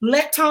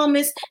let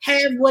Thomas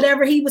have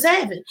whatever he was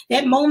having.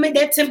 That moment,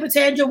 that temper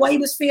tantrum, what he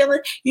was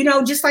feeling,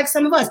 just like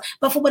some of us.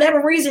 But for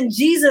whatever reason,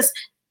 Jesus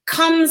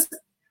comes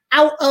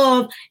out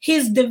of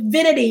his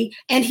divinity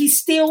and he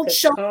still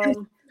shows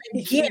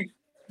again.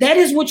 That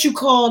is what you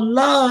call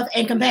love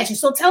and compassion.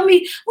 So tell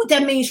me what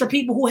that means for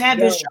people who have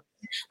this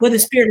with a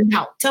spirit of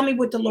doubt. Tell me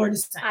what the Lord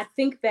is saying. I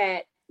think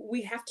that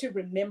we have to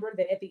remember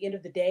that at the end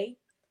of the day,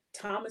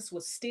 Thomas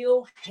was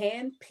still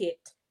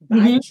handpicked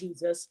by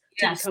Jesus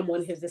to become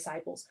one of his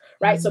disciples,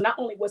 right? So not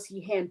only was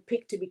he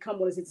handpicked to become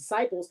one of his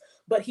disciples,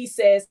 but he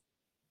says,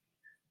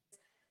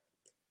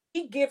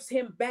 he gives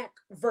him back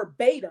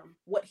verbatim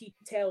what he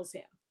tells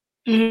him.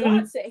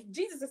 God said,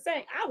 Jesus is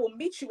saying, I will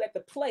meet you at the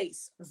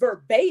place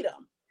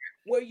verbatim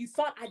where you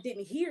thought I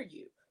didn't hear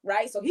you.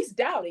 Right. So he's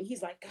doubting.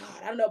 He's like,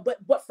 God, I don't know. But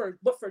for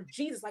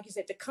Jesus, like you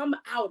said, to come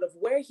out of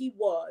where he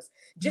was,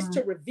 just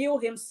to reveal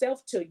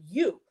himself to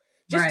you,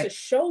 just to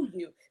show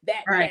you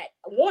that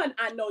one,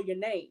 I know your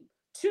name.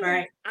 Two,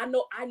 I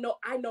know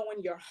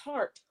in your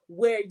heart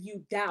where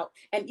you doubt.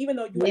 And even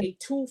though you're a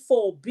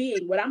twofold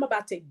being, what I'm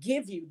about to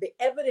give you, the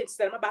evidence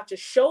that I'm about to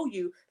show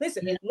you,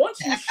 listen, once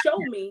you show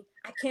me,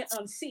 I can't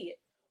unsee it.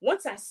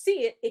 Once I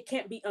see it, it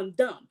can't be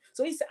undone.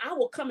 So he said, I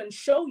will come and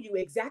show you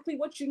exactly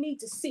what you need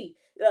to see,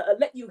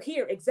 let you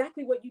hear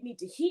exactly what you need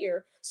to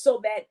hear, so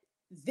that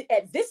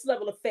at this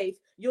level of faith,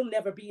 you'll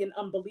never be in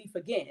unbelief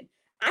again.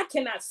 I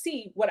cannot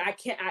see what I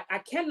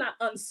cannot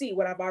unsee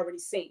what I've already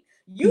seen.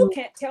 You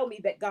can't tell me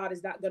that God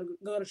is not going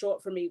to show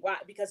up for me. Why?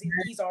 Because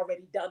he's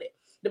already done it.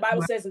 The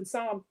Bible says in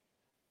Psalm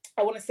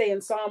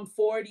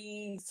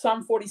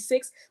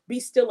 46, be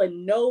still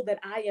and know that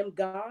I am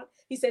God.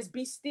 He says,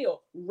 be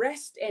still,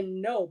 rest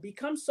and know,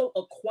 become so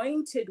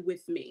acquainted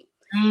with me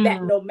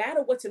that no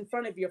matter what's in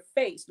front of your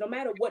face, no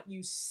matter what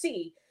you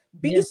see,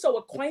 be so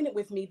acquainted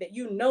with me that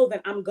you know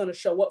that I'm going to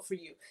show up for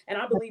you. And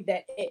I believe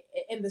that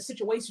in the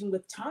situation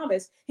with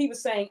Thomas, he was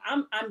saying,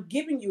 I'm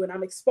giving you and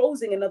I'm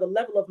exposing another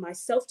level of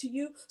myself to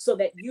you so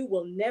that you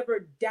will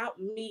never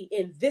doubt me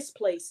in this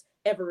place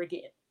ever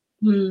again.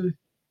 And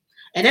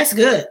that's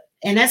good.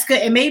 And that's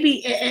good. And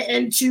maybe,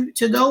 and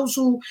to those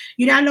who,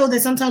 I know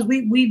that sometimes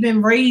we've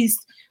been raised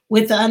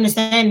with the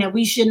understanding that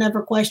we should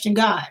never question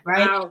God,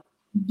 right? Wow.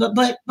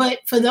 But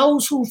for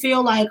those who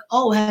feel like,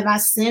 oh, have I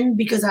sinned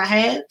because I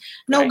have?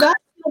 No, God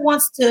still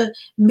wants to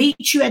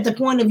meet you at the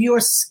point of your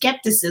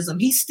skepticism.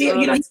 He still,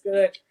 he's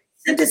good.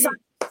 Sent to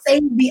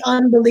save the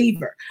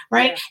unbeliever,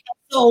 right? Yeah.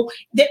 So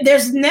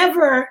there's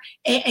never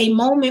a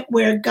moment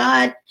where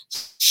God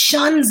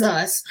shuns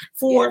us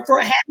for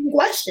having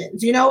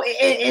questions,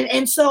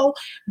 and so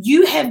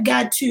you have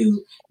got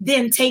to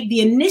then take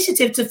the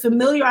initiative to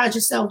familiarize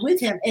yourself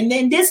with him. And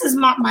then this is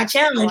my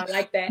challenge. I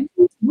like that.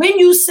 When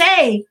you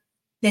say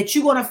that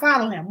you're going to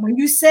follow him, when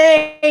you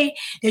say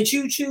that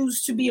you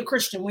choose to be a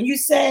Christian, when you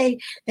say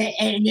that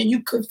and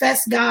you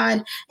confess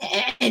God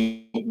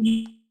and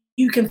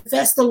you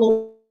confess the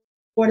Lord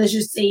as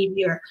your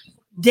Savior,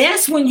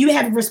 that's when you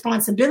have a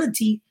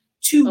responsibility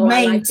to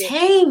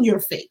maintain your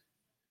faith.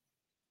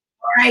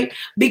 Right?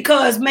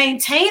 Because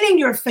maintaining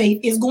your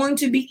faith is going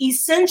to be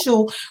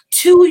essential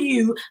to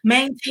you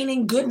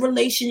maintaining good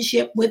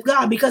relationship with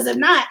God. Because if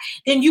not,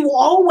 then you will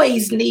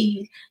always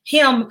need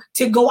him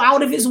to go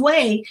out of his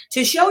way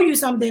to show you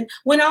something,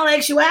 when in all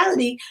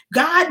actuality,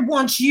 God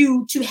wants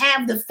you to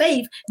have the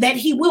faith that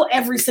he will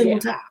every single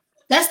time.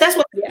 That's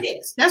what faith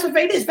is. That's what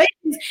faith is. Faith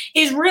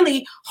is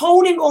really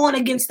holding on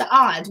against the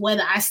odds,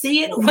 whether I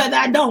see it or whether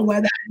I don't,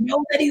 whether I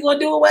know that he's going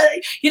to do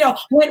it,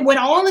 whether, when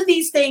all of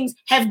these things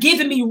have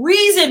given me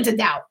reason to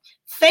doubt.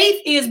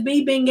 Faith is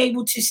me being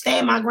able to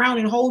stand my ground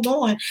and hold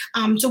on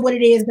to what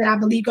it is that I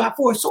believe God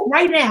for. So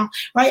right now,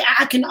 right,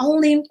 I can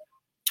only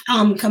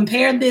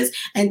compare this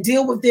and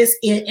deal with this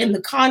in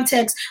the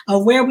context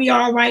of where we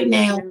are right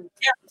now. There's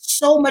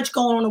so much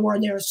going on in the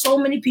world. There are so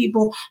many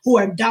people who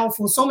are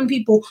doubtful, so many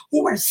people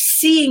who are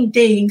seeing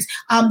things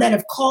that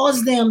have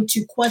caused them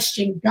to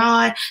question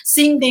God,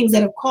 seeing things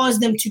that have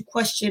caused them to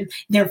question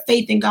their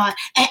faith in God.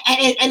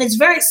 And it's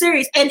very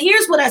serious. And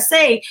here's what I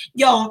say,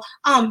 y'all.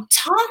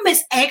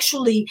 Thomas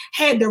actually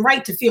had the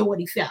right to feel what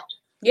he felt.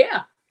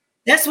 Yeah.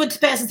 That's what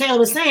Pastor Taylor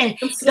was saying.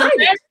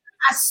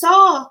 I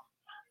saw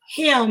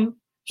him,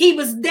 he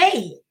was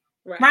dead,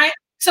 right?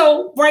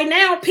 So right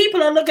now,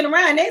 people are looking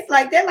around. They're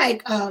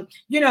like,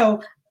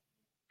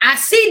 I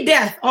see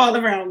death all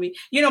around me.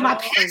 My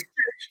pastor,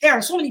 there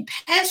are so many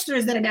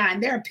pastors that are dying.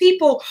 There are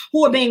people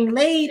who are being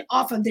laid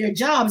off of their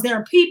jobs. There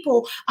are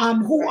people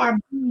who are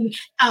being,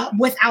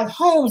 without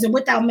homes and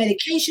without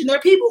medication. There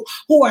are people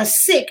who are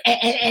sick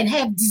and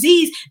have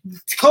disease,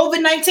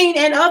 COVID-19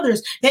 and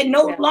others that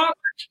no longer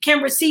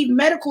can receive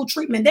medical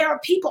treatment. There are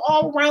people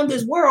all around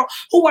this world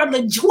who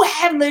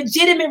have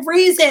legitimate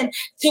reason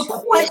to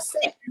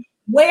question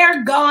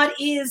where God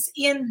is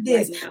in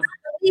this.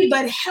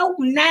 But help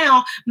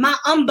now my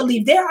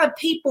unbelief. There are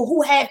people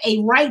who have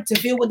a right to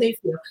feel what they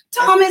feel.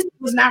 Thomas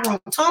was not wrong.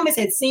 Thomas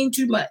had seen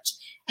too much.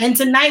 And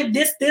tonight,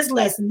 this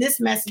lesson, this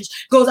message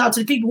goes out to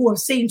the people who have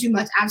seen too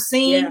much. I've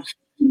seen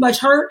too much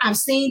hurt. I've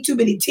seen too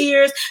many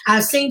tears.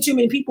 I've seen too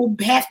many people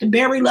have to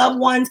bury loved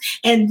ones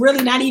and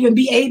really not even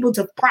be able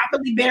to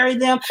properly bury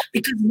them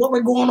because of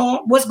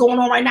what's going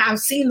on right now. I've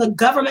seen the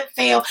government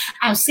fail.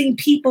 I've seen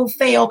people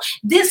fail.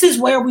 This is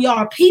where we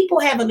are. People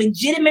have a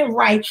legitimate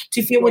right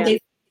to feel what they feel.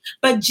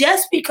 But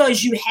just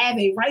because you have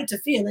a right to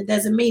feel, it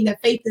doesn't mean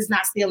that faith is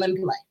not still in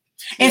play.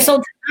 And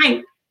so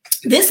tonight,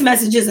 this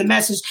message is a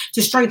message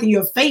to strengthen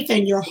your faith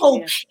and your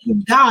hope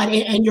in God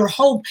and your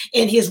hope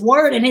in his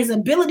word and his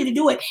ability to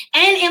do it.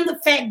 And in the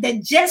fact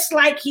that just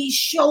like he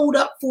showed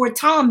up for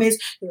Thomas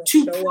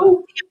to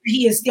prove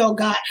he is still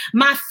God,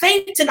 my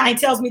faith tonight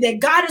tells me that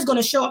God is going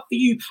to show up for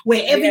you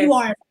wherever you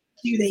are.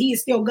 You that he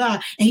is still God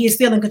and he is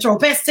still in control.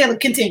 Pastor Taylor,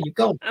 continue.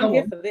 I'm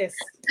here for this.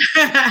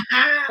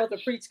 For the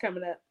preach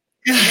coming up.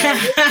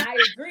 I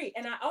agree.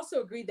 And I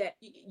also agree that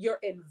your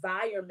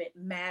environment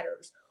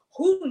matters.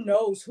 Who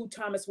knows who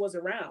Thomas was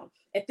around?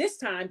 At this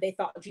time, they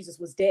thought Jesus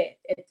was dead.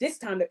 At this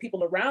time, the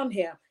people around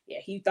him,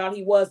 he thought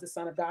he was the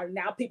Son of God.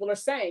 Now people are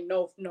saying,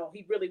 no,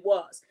 he really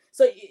was.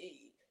 So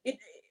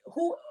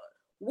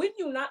when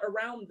you're not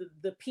around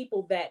the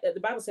people that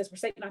the Bible says,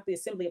 forsake not the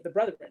assembly of the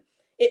brethren,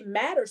 it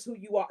matters who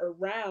you are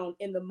around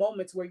in the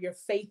moments where your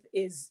faith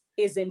is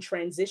in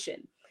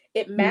transition.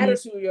 It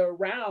matters who you're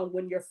around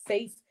when your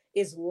faith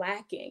is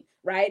lacking,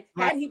 right?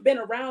 Had he been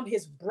around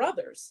his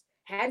brothers,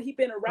 had he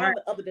been around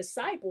the other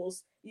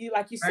disciples,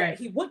 like you said,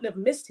 he wouldn't have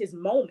missed his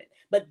moment.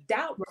 But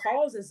doubt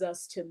causes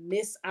us to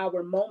miss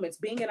our moments.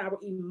 Being in our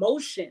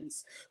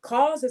emotions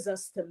causes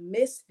us to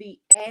miss the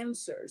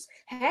answers.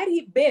 Had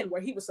he been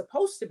where he was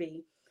supposed to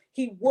be,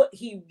 he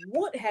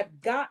would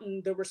have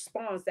gotten the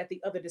response that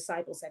the other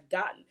disciples had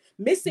gotten.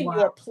 Missing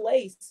your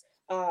place,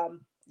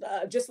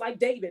 just like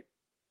David.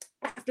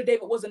 After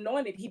David was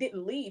anointed, he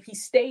didn't leave. He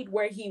stayed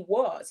where he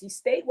was. He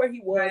stayed where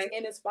he was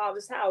in his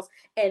father's house.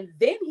 And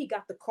then he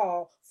got the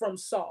call from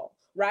Saul,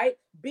 right?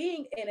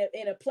 Being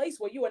in a place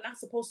where you are not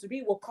supposed to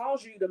be will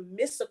cause you to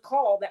miss a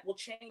call that will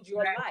change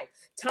your life.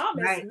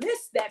 Thomas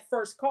missed that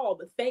first call,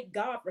 but thank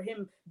God for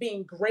him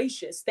being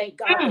gracious. Thank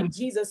God that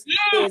Jesus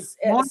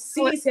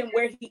sees him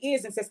where he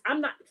is and says,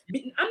 I'm not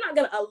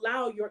going to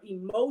allow your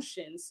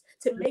emotions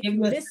to make you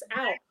miss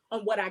out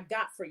on what I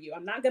got for you.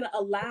 I'm not going to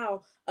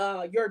allow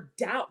your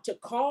doubt to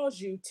cause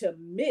you to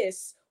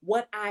miss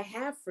what I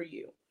have for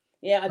you.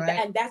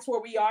 And that's where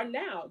we are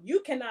now.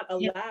 You cannot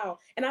allow,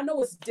 and I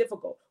know it's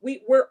difficult.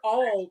 We're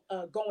all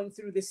going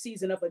through this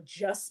season of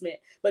adjustment,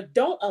 but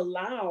don't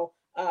allow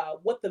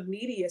what the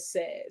media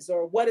says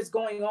or what is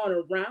going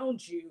on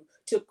around you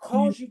to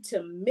cause you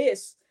to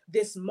miss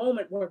this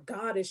moment where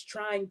God is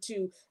trying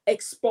to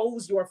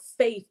expose your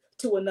faith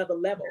to another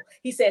level.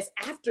 He says,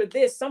 after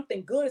this,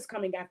 something good is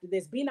coming after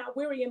this. Be not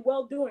weary in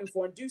well doing,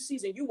 for in due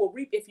season you will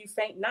reap if you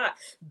faint not.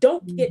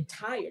 Don't get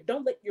tired.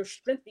 Don't let your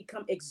strength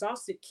become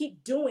exhausted.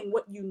 Keep doing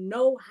what you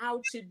know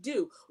how to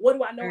do. What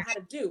do I know how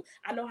to do?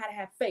 I know how to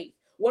have faith.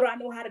 What do I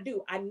know how to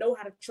do? I know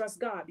how to trust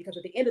God, because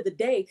at the end of the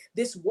day,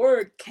 this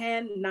word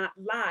cannot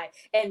lie.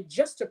 And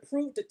just to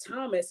prove to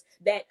Thomas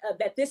that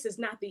this is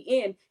not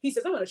the end, he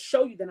says, I'm going to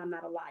show you that I'm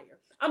not a liar.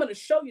 I'm going to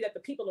show you that the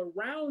people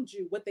around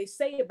you, what they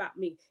say about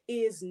me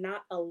is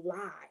not a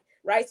lie.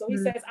 Right. So he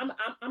says, I'm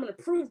going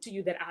to prove to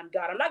you that I'm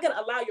God. I'm not going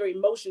to allow your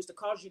emotions to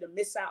cause you to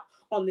miss out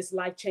on this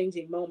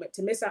life-changing moment,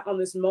 to miss out on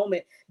this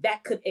moment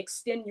that could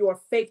extend your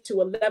faith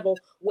to a level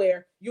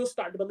where you'll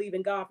start to believe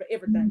in God for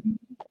everything.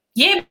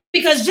 Yeah,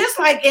 because just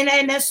like,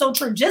 and that's so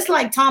true, just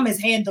like Thomas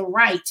had the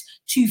right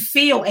to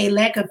feel a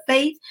lack of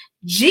faith,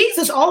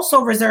 Jesus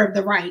also reserved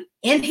the right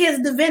in his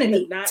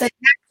divinity to not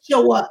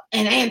show up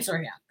and answer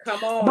him.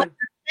 Come on. But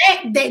the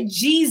fact that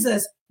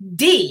Jesus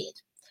did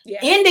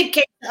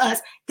indicate to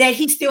us that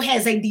he still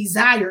has a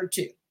desire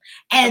to.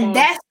 And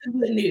that's the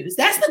good news.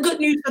 That's the good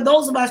news for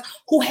those of us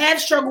who have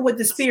struggled with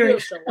the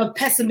spirit of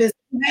pessimism,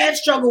 who have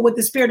struggled with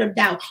the spirit of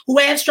doubt, who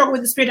have struggled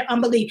with the spirit of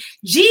unbelief.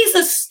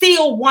 Jesus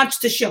still wants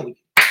to show you.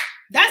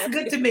 That's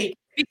good to me.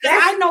 Because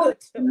I know in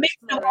the midst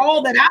of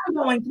all that I'm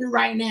going through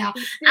right now,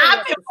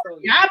 I've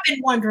been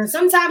wondering.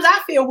 Sometimes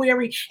I feel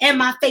weary in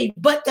my faith.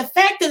 But the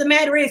fact of the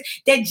matter is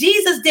that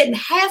Jesus didn't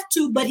have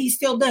to, but he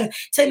still does.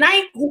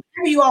 Tonight, whoever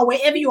you are,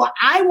 wherever you are,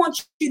 I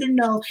want you to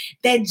know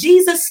that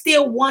Jesus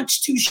still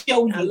wants to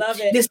show you. I love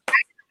it. Despite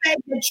the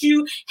fact that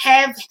you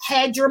have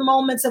had your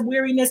moments of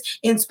weariness,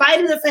 in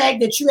spite of the fact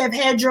that you have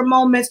had your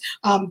moments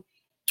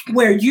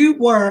where you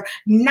were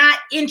not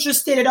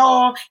interested at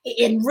all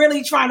in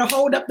really trying to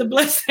hold up the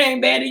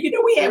bloodstained banner. You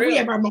know, we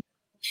have our moments.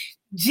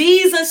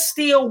 Jesus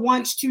still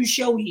wants to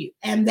show you.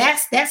 And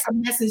that's a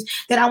message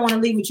that I want to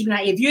leave with you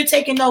tonight. If you're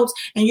taking notes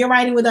and you're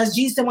writing with us,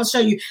 Jesus wants to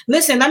show you.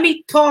 Listen, let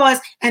me pause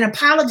and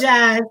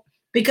apologize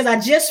because I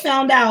just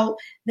found out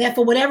that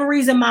for whatever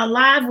reason, my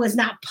live was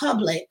not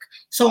public.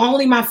 So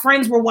only my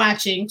friends were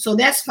watching. So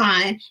that's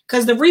fine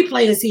because the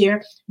replay is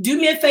here. Do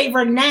me a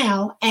favor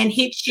now and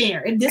hit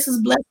share. If this is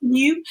blessing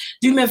you,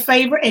 do me a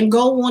favor and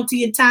go onto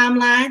your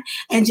timeline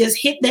and just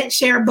hit that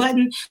share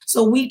button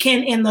so we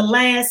can, in the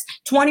last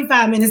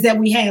 25 minutes that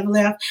we have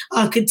left,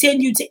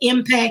 continue to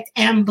impact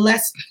and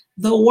bless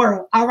the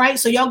world. All right.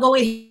 So y'all go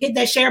ahead and hit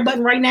that share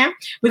button right now.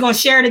 We're going to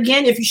share it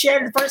again. If you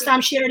shared it the first time,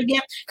 share it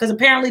again, because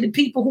apparently the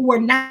people who were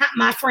not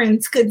my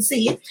friends couldn't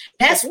see it.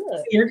 That's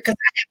weird because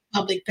I have a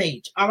public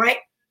page. All right.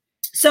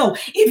 So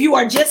if you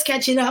are just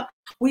catching up,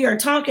 we are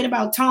talking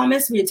about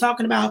Thomas. We are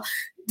talking about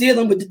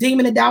dealing with the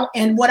demon of doubt.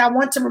 And what I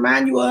want to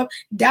remind you of,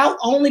 doubt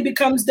only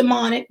becomes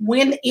demonic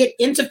when it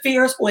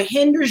interferes or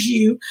hinders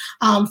you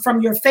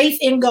from your faith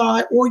in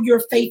God or your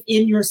faith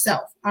in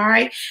yourself. All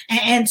right.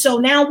 And so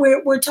now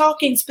we're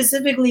talking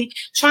specifically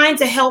trying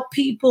to help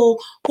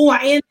people who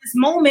are in this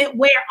moment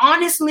where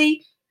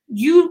honestly,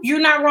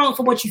 you're not wrong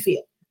for what you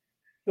feel.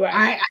 Right. All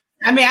right.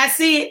 I mean, I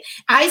see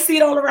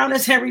it all around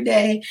us every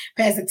day.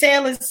 Pastor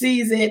Taylor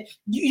sees it.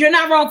 You're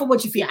not wrong for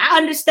what you feel. I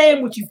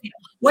understand what you feel.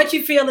 What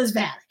you feel is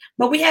valid.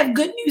 But we have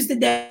good news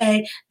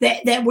today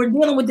that we're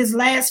dealing with this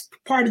last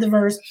part of the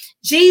verse.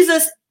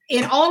 Jesus,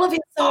 in all of his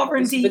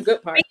sovereignty, the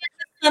good part.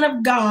 Son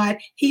of God,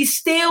 he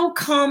still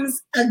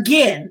comes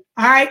again.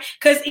 All right.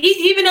 Because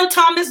even though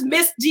Thomas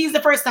missed Jesus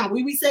the first time,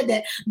 we said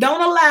that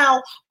don't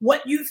allow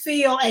what you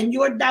feel and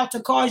your doubt to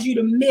cause you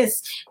to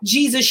miss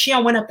Jesus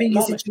showing up in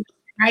your situation.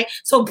 Right.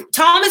 So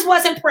Thomas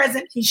wasn't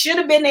present. He should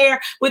have been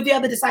there with the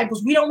other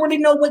disciples. We don't really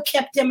know what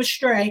kept him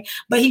astray,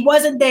 but he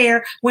wasn't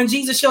there when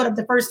Jesus showed up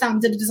the first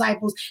time to the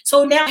disciples.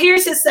 So now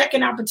here's his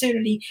second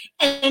opportunity.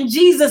 And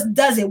Jesus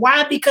does it.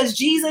 Why? Because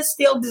Jesus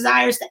still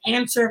desires to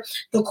answer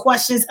the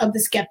questions of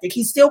the skeptic.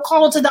 He's still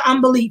called to the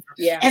unbeliever.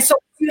 Yeah. And so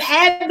if you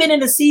have been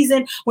in a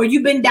season where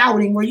you've been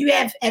doubting, where you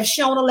have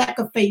shown a lack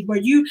of faith, where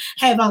you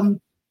have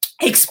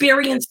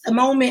experienced a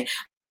moment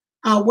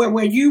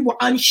where you were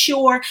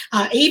unsure,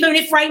 even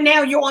if right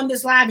now you're on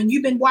this live and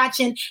you've been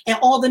watching and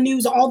all the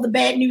news, all the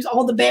bad news,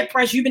 all the bad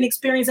press, you've been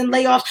experiencing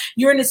layoffs,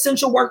 you're an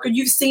essential worker,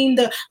 you've seen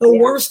the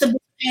worst of the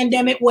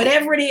pandemic,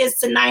 whatever it is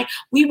tonight,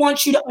 we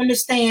want you to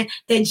understand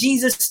that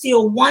Jesus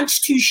still wants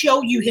to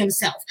show you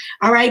himself.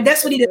 All right.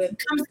 That's what he does. He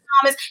comes to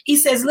Thomas. He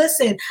says,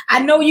 listen, I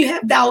know you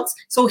have doubts.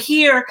 So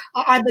here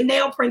are the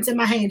nail prints in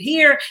my hand.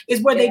 Here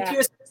is where they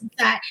pierce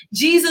inside.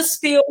 Jesus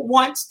still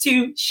wants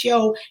to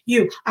show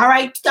you. All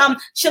right.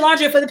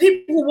 Shalandra, for the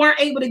people who weren't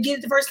able to get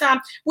it the first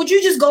time, would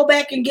you just go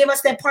back and give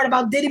us that part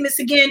about Didymus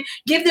again?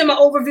 Give them an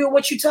overview of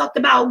what you talked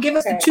about. Give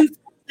us the two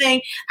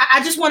thing.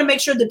 I just want to make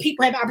sure that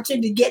people have the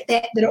opportunity to get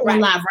that are on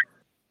live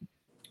right.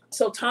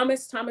 So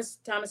Thomas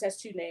has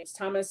two names,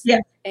 Thomas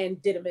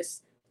and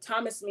Didymus.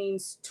 Thomas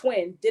means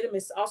twin.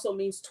 Didymus also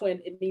means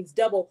twin. It means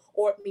double,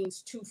 or it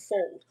means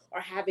twofold, or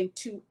having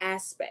two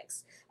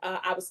aspects.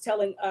 I was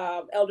telling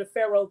Elder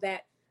Pharaoh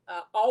that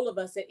all of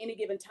us at any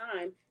given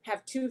time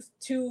have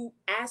two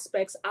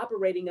aspects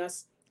operating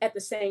us at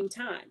the same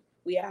time.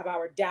 We have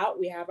our doubt,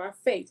 we have our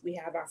faith, we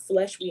have our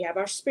flesh, we have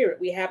our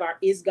spirit, we have our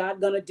is God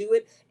gonna do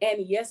it?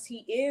 And yes, he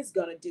is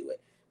gonna do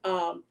it.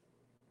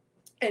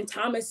 And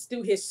Thomas,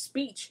 through his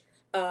speech,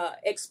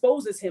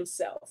 exposes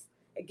himself.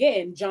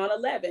 Again, John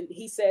 11,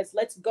 he says,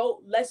 let's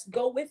go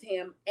with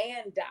him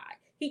and die.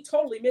 He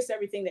totally missed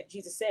everything that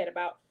Jesus said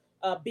about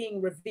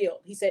being revealed.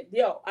 He said,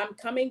 I'm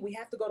coming. We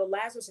have to go to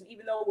Lazarus. And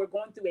even though we're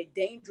going through a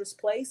dangerous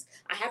place,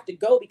 I have to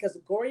go because the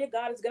glory of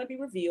God is going to be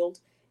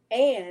revealed.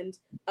 And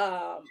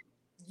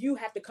you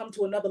have to come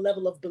to another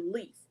level of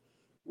belief,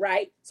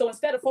 right? So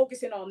instead of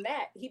focusing on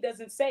that, he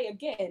doesn't say,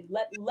 again,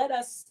 let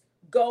us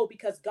go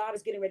because God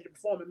is getting ready to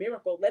perform a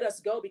miracle. Let us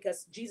go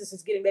because Jesus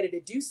is getting ready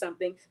to do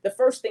something. The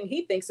first thing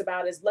he thinks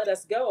about is let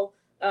us go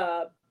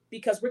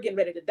because we're getting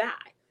ready to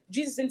die.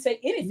 Jesus didn't say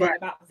anything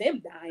about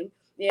them dying.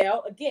 You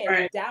know,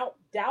 again,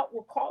 doubt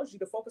will cause you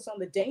to focus on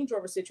the danger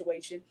of a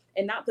situation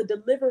and not the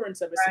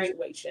deliverance of a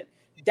situation.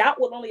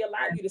 Doubt will only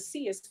allow you to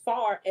see as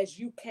far as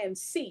you can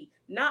see,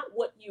 not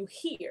what you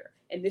hear.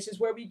 And this is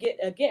where we get,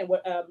 again,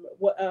 what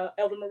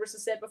Elder Marissa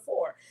said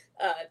before.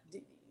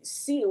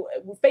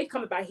 Faith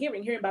coming by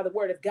hearing, hearing by the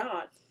word of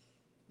God.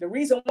 The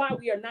reason why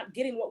we are not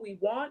getting what we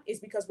want is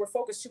because we're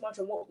focused too much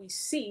on what we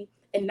see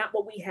and not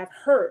what we have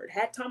heard.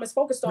 Had Thomas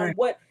focused on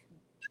what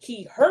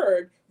he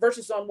heard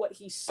versus on what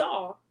he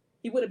saw,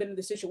 he would have been in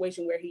the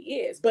situation where he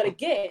is. But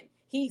again,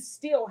 he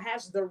still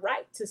has the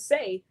right to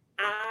say,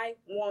 I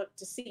want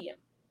to see him.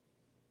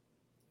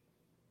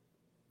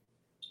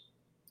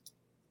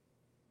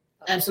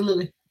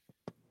 Absolutely.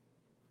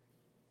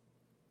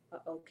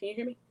 Uh-oh, can you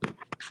hear me?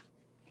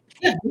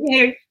 Yeah, we can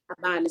hear you. I'm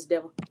behind this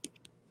devil.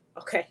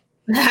 Okay.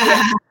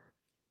 Yeah.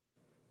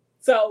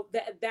 So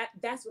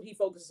that's what he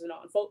focuses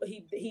on.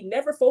 He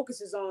never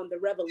focuses on the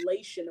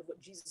revelation of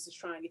what Jesus is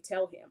trying to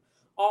tell him.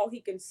 All he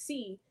can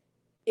see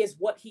is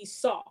what he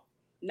saw,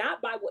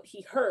 not by what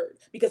he heard.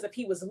 Because if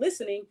he was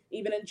listening,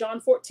 even in John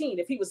 14,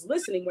 if he was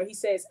listening where he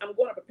says, I'm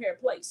going to prepare a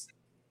place.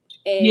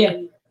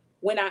 And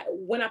when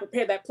I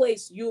prepare that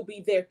place, you'll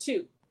be there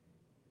too.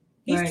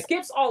 He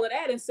skips all of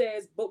that and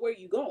says, but where are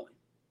you going?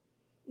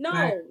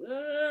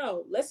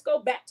 No. Let's go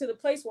back to the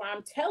place where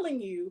I'm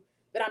telling you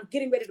that I'm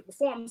getting ready to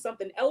perform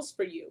something else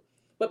for you.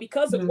 But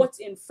because of what's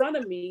in front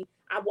of me,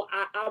 I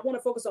want to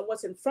focus on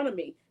what's in front of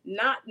me,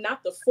 not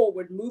the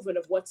forward movement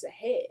of what's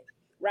ahead.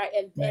 Right.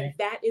 And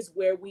that is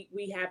where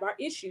we have our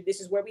issue.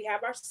 This is where we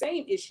have our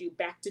same issue.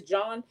 Back to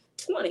John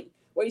 20,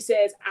 where he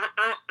says,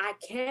 I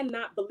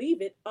cannot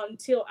believe it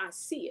until I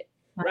see it.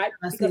 Right.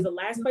 Because the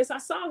last place I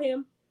saw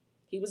him,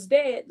 he was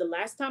dead. The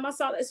last time I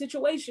saw that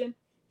situation,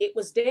 it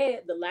was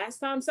dead. The last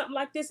time something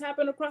like this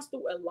happened across the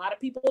world, a lot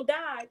of people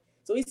died.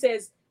 So he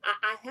says,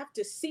 I have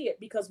to see it,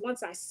 because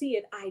once I see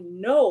it, I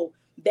know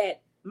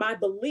that my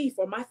belief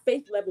or my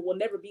faith level will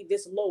never be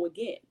this low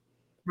again.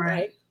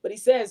 Right. But he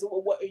says,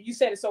 what you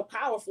said it so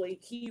powerfully,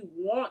 he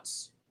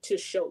wants to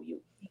show you,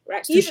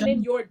 right? Even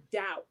in your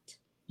doubt.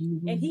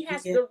 And he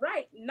has the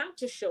right not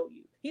to show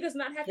you. He does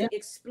not have to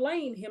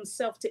explain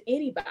himself to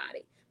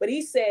anybody. But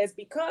he says,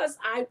 because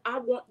I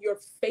want your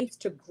faith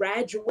to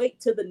graduate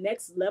to the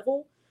next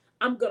level,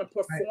 I'm going to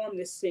perform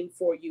this thing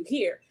for you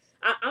here.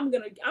 I'm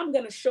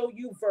gonna show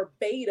you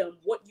verbatim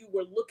what you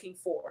were looking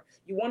for.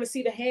 You want to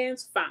see the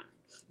hands? Fine.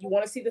 You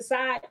want to see the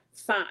side?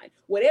 Fine.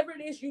 Whatever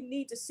it is you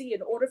need to see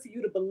in order for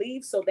you to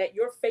believe so that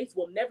your faith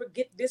will never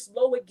get this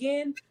low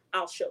again,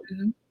 I'll show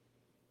you.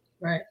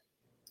 Right.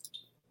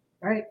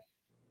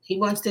 He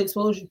wants to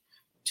expose you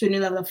to a new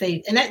level of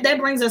faith. And that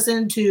brings us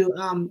into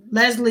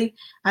Leslie.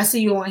 I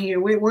see you on here.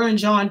 We're in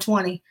John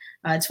 20,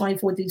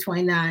 24 through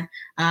 29.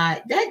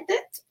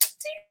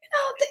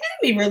 The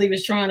enemy really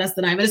was trying us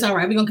tonight, but it's all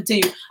right. We're going to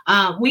continue.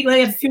 We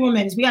have a few more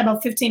minutes. We got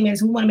about 15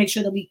 minutes. We want to make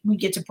sure that we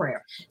get to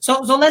prayer.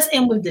 So let's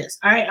end with this.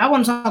 All right. I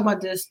want to talk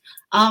about this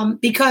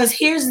because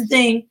here's the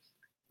thing.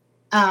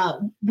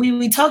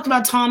 We talked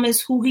about Thomas,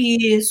 who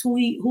he is, who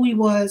he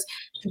was,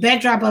 the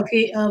backdrop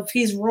of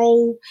his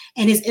role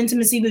and his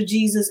intimacy with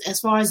Jesus as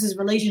far as his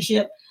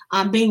relationship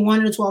being one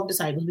of the 12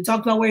 disciples. We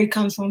talked about where he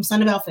comes from,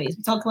 son of Alphaeus.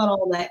 We talked about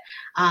all that.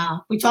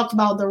 We talked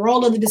about the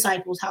role of the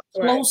disciples, how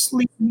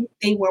closely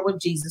they were with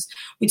Jesus.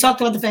 We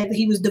talked about the fact that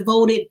he was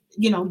devoted,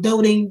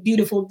 doting,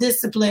 beautiful,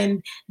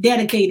 disciplined,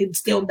 dedicated,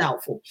 still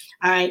doubtful.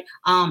 All right.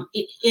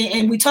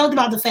 And we talked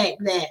about the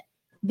fact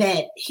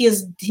that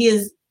his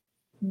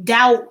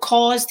doubt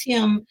caused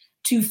him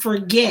to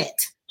forget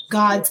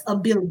God's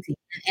ability.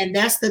 And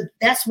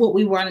that's what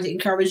we wanted to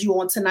encourage you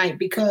on tonight,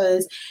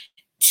 because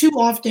too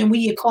often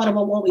we get caught up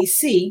on what we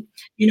see.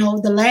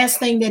 The last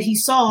thing that he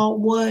saw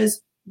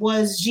was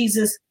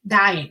Jesus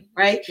dying,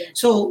 right? Yeah.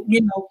 So,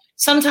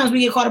 sometimes we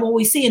get caught up on what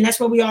we see, and that's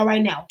where we are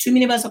right now. Too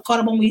many of us are caught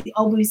up on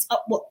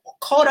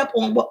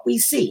what we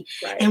see.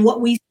 Right. And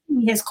what we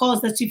see has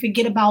caused us to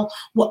forget about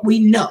what we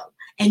know.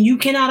 And you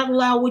cannot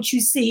allow what you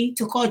see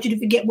to cause you to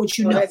forget what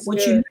you know.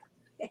 What you know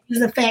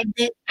is the fact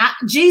that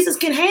Jesus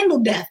can handle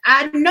death.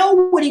 I know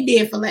what he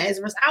did for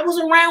Lazarus. I was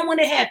around when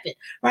it happened,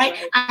 right?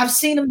 I've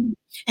seen him.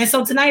 And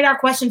so tonight our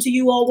question to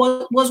you all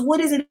was what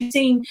is it you've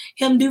seen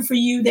him do for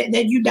you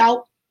that you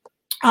doubt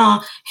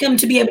him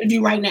to be able to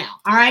do right now?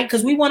 All right.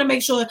 Because we want to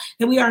make sure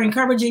that we are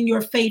encouraging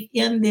your faith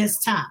in this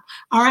time.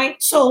 All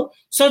right. So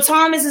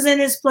Thomas is in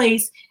this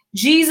place.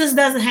 Jesus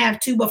doesn't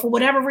have to, but for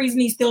whatever reason,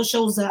 he still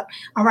shows up.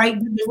 All right.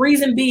 The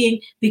reason being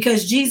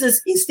because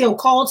Jesus is still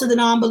called to the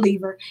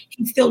non-believer.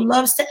 He still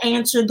loves to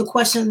answer the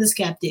question of the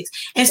skeptics.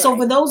 And so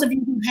for those of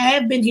you who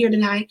have been here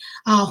tonight,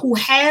 who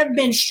have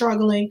been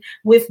struggling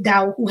with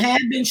doubt, who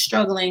have been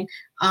struggling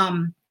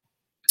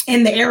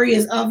in the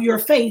areas of your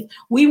faith,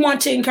 we want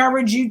to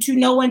encourage you to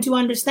know and to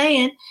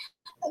understand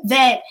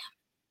that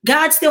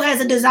God still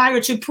has a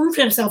desire to prove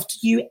himself to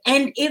you.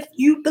 And if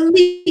you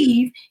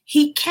believe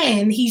he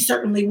can, he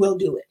certainly will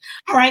do it.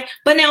 All right.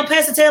 But now,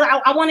 Pastor Taylor,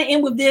 I want to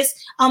end with this.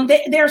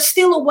 There's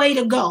still a way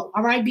to go.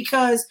 All right.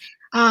 Because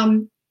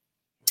the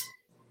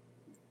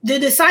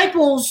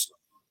disciples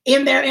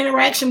in their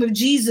interaction with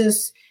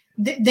Jesus,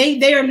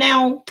 they are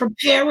now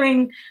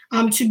preparing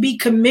to be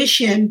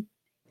commissioned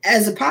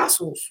as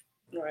apostles.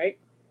 Right.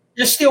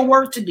 There's still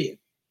work to do.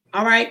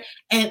 All right.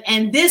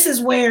 And this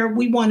is where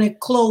we want to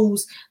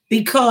close,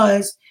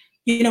 because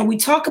we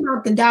talk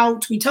about the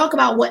doubts. We talk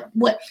about what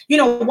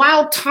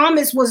while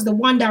Thomas was the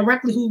one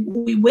directly who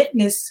we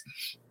witnessed,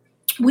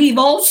 we've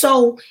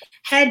also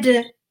had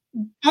to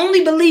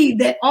only believe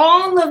that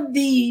all of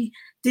the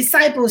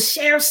disciples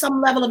share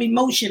some level of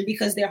emotion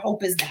because their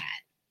hope is that.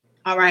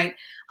 All right.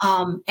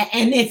 And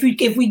if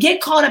we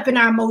get caught up in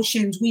our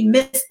emotions, we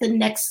miss the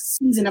next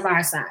season of our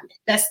assignment.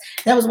 That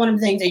was one of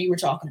the things that you were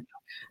talking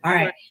about. All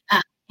right.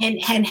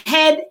 And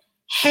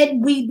had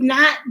we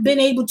not been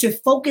able to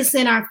focus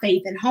in our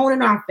faith and hone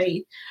in our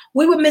faith,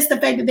 we would miss the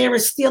fact that there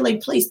is still a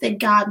place that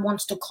God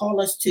wants to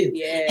call us to.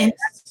 Yes. And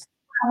that's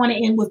what I want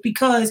to end with,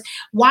 because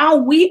while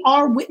we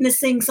are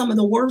witnessing some of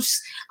the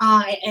worst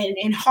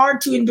and hard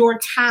to endure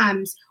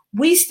times,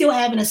 we still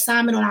have an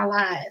assignment on our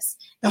lives.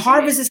 The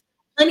harvest is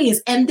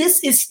plenteous, and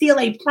this is still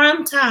a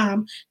prime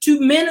time to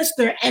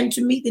minister and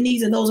to meet the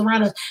needs of those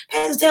around us.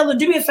 Pastor Taylor,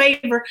 do me a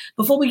favor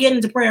before we get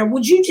into prayer.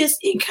 Would you just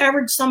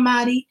encourage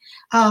somebody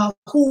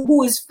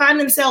who is finding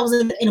themselves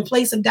in a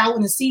place of doubt,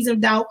 in a season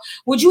of doubt?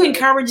 Would you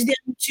encourage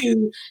them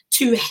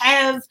to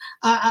have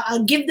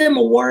give them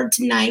a word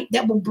tonight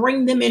that will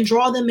bring them and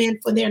draw them in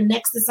for their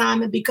next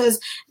assignment? Because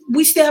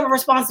we still have a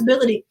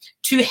responsibility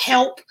to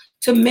help,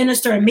 to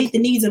minister and meet the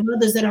needs of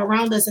others that are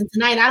around us. And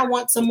tonight, I don't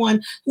want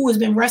someone who has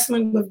been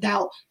wrestling with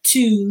doubt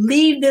to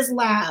leave this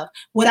live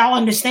without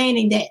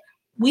understanding that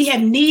we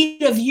have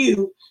need of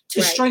you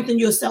to strengthen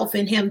yourself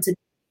in him today,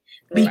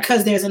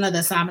 because there's another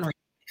assignment on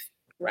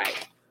you.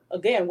 Right.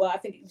 Again, well, I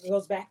think it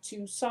goes back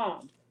to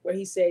Psalm, where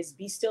he says,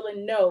 "Be still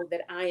and know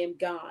that I am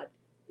God."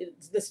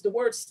 The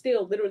word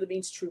 "still" literally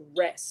means to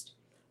rest.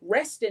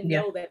 Rest and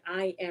know that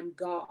I am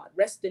God.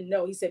 Rest and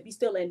know. He said, "Be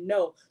still and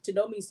know." To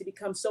know means to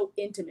become so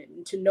intimate,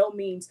 and to know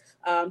means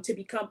to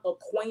become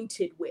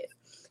acquainted with.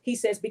 He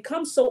says,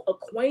 "Become so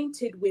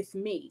acquainted with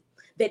me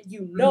that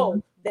you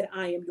know that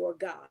I am your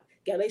God."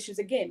 Galatians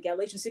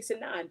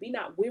 6:9, "Be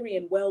not weary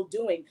in well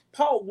doing."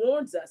 Paul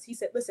warns us. He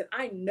said, listen,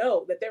 I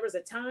know that there is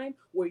a time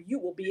where you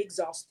will be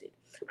exhausted.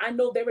 I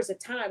know there is a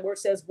time where it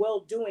says well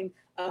doing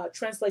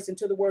translates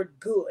into the word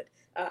good.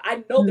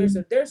 I know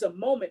there's a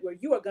moment where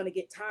you are going to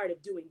get tired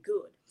of doing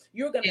good.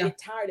 You're going to get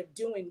tired of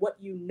doing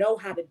what you know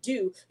how to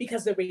do,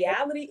 because the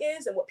reality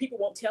is, and what people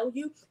won't tell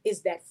you,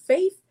 is that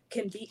faith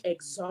can be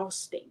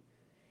exhausting.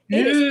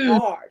 It is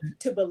hard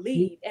to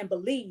believe and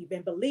believe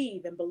and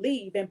believe and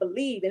believe and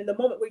believe. And in the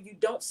moment where you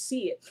don't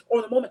see it, or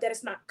in the moment that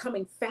it's not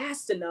coming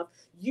fast enough,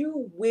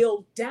 you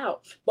will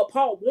doubt. But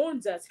Paul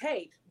warns us,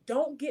 hey,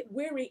 don't get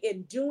weary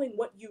in doing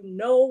what you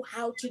know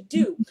how to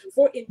do.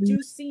 For in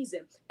due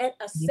season, at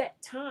a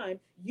set time,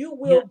 you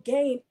will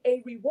gain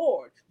a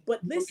reward.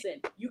 But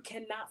listen, you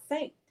cannot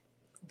faint.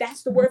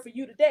 That's the word for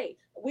you today.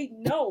 We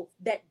know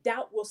that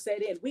doubt will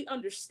set in. We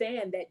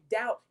understand that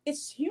doubt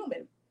is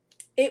human.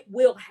 It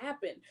will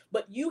happen,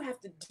 but you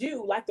have to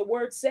do like the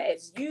word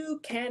says.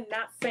 You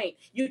cannot faint.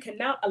 You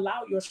cannot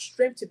allow your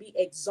strength to be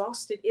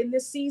exhausted in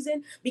this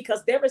season,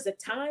 because there is a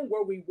time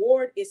where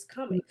reward is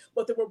coming,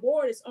 but the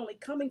reward is only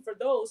coming for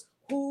those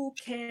who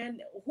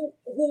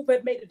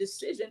have made a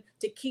decision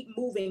to keep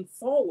moving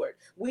forward.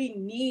 We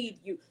need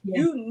you.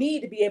 You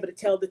need to be able to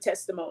tell the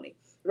testimony.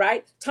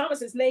 Right?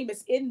 Thomas's name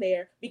is in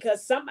there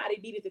because somebody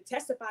needed to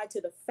testify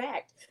to the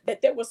fact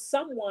that there was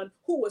someone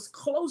who was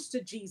close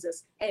to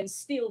Jesus and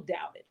still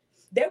doubted.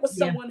 There was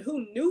someone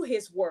who knew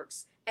his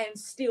works and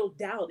still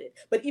doubted.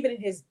 But even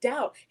in his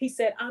doubt, he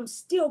said, I'm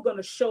still going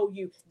to show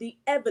you the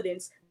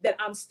evidence that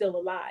I'm still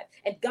alive.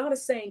 And God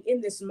is saying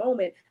in this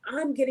moment,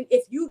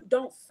 if you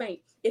don't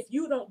faint, if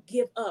you don't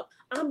give up,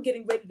 I'm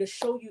getting ready to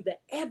show you the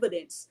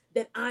evidence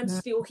that I'm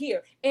still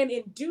here. And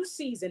in due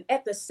season,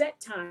 at the set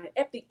time,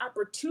 at the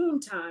opportune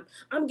time,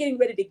 I'm getting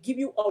ready to give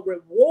you a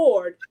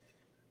reward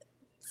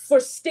for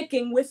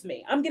sticking with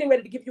me. I'm getting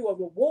ready to give you a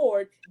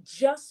reward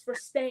just for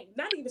staying,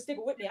 not even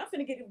sticking with me. I'm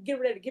going to get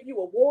ready to give you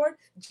a reward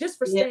just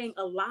for staying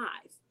alive,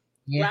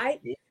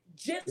 right?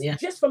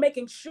 Just for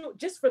making sure,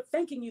 just for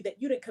thanking you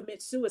that you didn't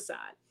commit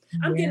suicide.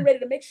 I'm getting ready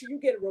to make sure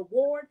you get a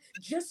reward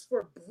just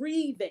for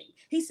breathing.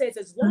 He says,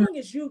 as long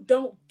as you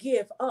don't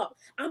give up,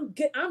 I'm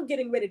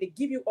getting ready to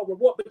give you a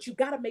reward, but you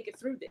got to make it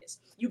through this.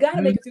 You got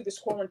to make it through this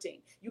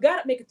quarantine. You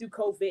got to make it through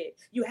COVID.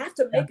 You have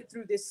to make it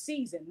through this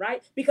season,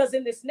 right? Because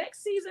in this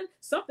next season,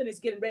 something is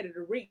getting ready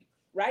to reap.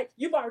 Right?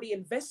 You've already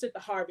invested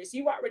the harvest.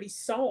 You've already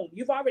sown.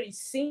 You've already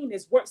seen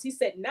his works. He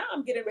said, now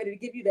I'm getting ready to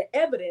give you the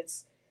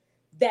evidence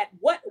that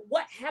what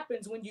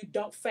happens when you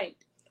don't faint.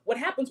 What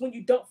happens when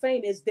you don't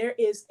faint is there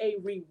is a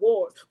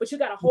reward, but you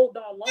got to hold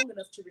on long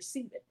enough to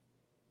receive it.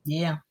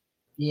 Yeah.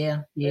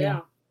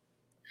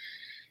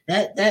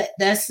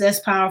 That's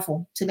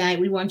powerful.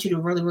 Tonight we want you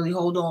to really, really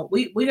hold on.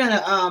 We're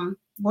gonna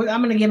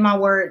I'm gonna give my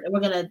word. We're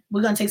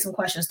gonna take some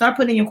questions. Start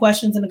putting your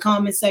questions in the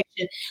comment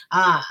section.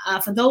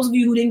 For those of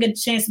you who didn't get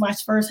a chance to watch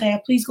the first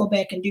half, please go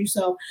back and do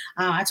so.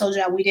 I told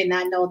y'all we did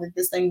not know that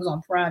this thing was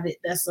on private.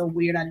 That's so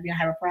weird. I didn't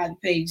have a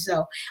private page.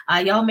 So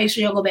y'all make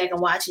sure y'all go back and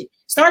watch it.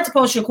 Start to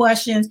post your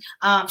questions.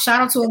 Shout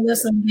out to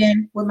Alyssa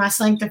again with my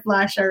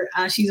Sanctify shirt.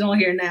 She's on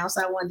here now,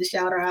 so I wanted to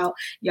shout her out.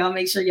 Y'all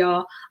make sure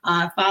y'all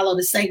follow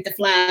the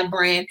Sanctify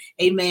brand.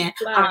 Amen.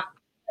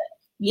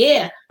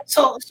 Yeah.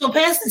 So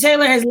Pastor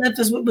Taylor has left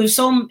us with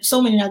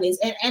so many nuggets.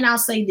 And I'll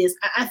say this.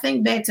 I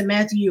think back to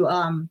Matthew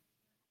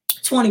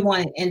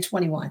 21 and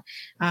 21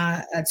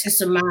 to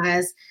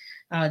surmise.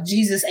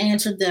 Jesus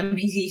answered them.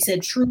 He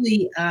said,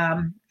 truly,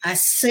 I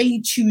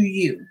say to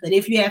you that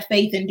if you have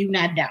faith and do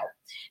not doubt,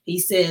 he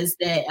says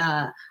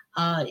that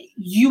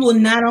you will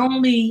not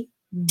only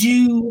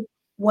do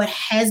what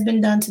has been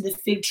done to the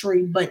fig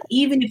tree, but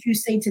even if you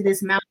say to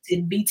this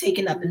mountain, be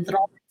taken up and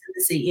thrown into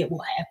the sea, it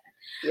will happen.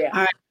 Yeah. All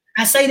right.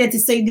 I say that to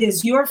say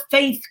this: your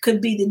faith could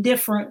be the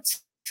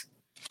difference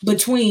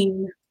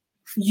between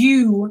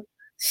you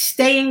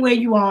staying where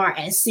you are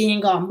and seeing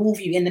God move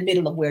you in the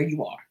middle of where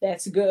you are.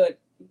 That's good.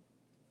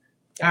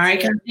 All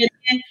right.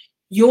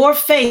 Your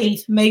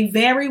faith may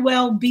very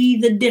well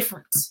be the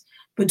difference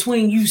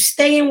between you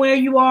staying where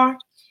you are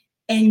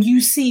and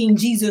you seeing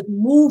Jesus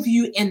move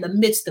you in the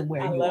midst of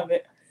where you are. I love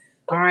it.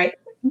 All right.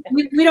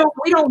 We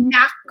don't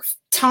knock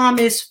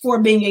Thomas for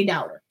being a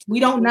doubter. We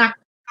don't knock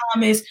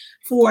Thomas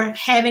for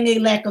having a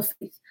lack of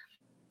faith,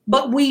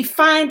 but we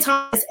find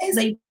Thomas as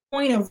a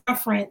point of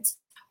reference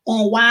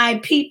on why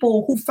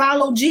people who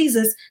follow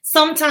Jesus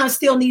sometimes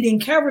still need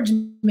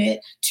encouragement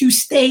to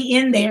stay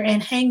in there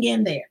and hang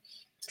in there.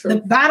 True.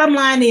 The bottom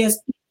line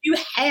is, if you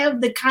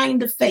have the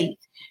kind of faith,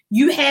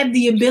 you have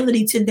the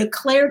ability to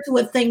declare to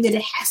a thing that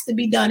it has to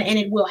be done and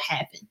it will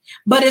happen.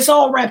 But it's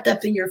all wrapped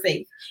up in your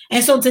faith.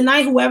 And so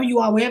tonight, whoever you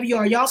are, wherever you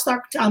are, y'all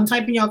start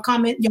typing your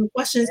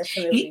questions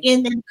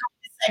in the comment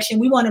section.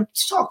 We want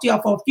to talk to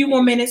y'all for a few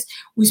more minutes.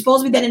 We're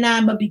supposed to be there at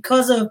 9, but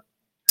because of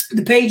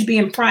the page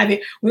being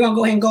private, we're gonna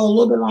go ahead and go a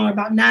little bit longer,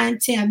 about 9,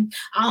 10.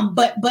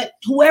 But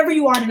whoever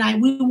you are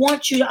tonight, we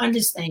want you to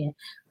understand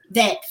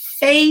that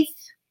faith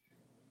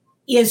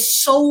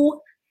is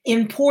so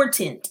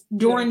important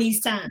during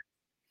these times.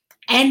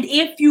 And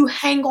if you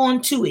hang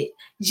on to it,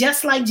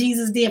 just like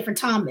Jesus did for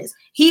Thomas,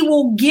 he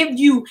will give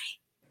you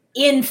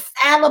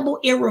infallible,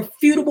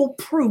 irrefutable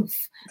proof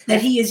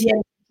that he is yet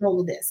in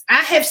control of this. I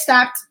have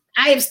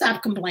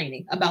stopped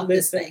complaining about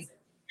this thing.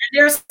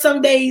 There are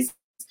some days,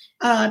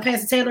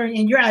 Pastor Taylor,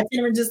 and you're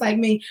itinerant just like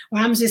me,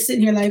 where I'm just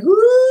sitting here like,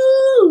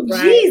 ooh,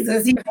 right.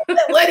 Jesus,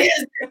 what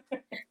is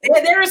it?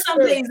 There are some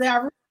days that I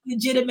really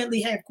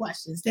legitimately have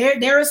questions.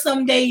 There are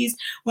some days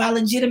where I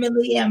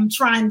legitimately am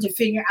trying to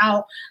figure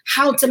out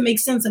how to make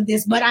sense of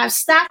this, but I've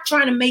stopped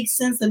trying to make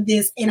sense of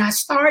this and I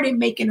started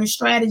making a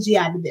strategy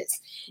out of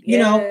this. You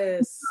know,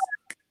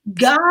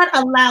 God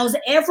allows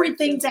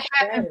everything to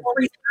happen for a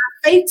reason.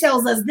 Faith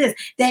tells us this,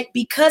 that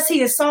because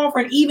he is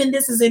sovereign, even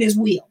this is in his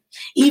will.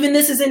 Even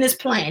this is in his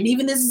plan.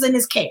 Even this is in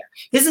his care.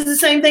 This is the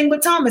same thing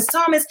with Thomas.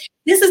 Thomas,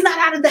 this is not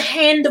out of the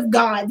hand of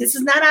God. This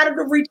is not out of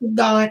the reach of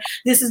God.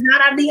 This is not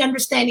out of the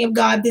understanding of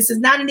God. This is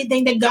not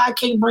anything that God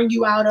can bring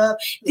you out of.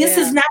 This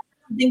is not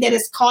something that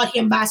has caught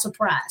him by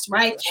surprise,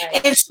 right?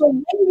 And so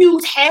when you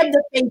have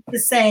the faith to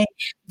say,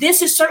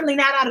 this is certainly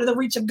not out of the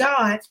reach of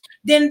God,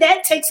 then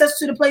that takes us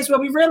to the place where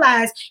we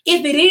realize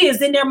if it is,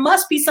 then there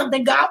must be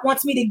something God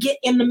wants me to get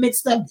in the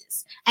midst of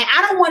this. And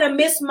I don't want to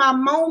miss my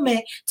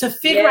moment to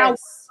figure out what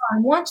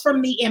God wants from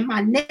me in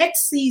my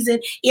next season,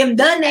 in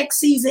the next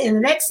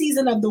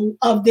season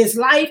of this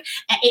life,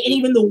 and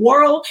even the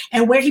world,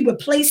 and where he would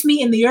place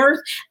me in the earth.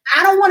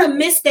 I don't want to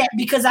miss that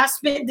because I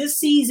spent this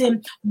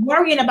season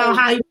worrying about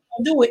how he was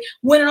going to do it,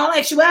 when in all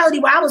actuality,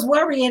 while I was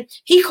worrying,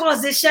 he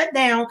caused this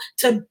shutdown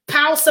to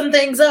pile some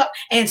things up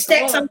and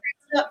stack some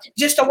things up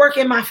just to work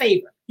in my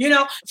favor. You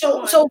know,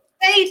 so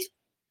faith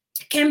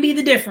can be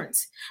the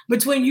difference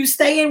between you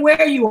staying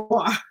where you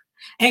are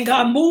and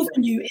God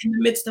moving you in the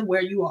midst of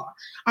where you are.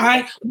 All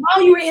right.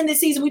 While you were in this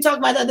season, we talked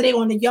about the other day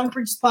on the Young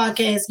Preachers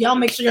podcast. Y'all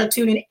make sure y'all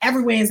tune in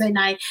every Wednesday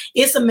night.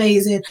 It's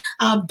amazing.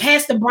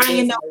 Pastor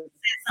Brian said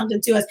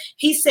something to us.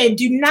 He said,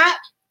 do not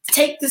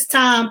take this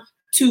time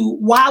to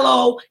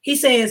wallow. He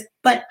says,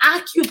 but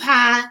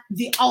occupy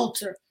the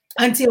altar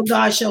until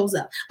God shows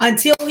up,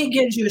 until he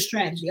gives you a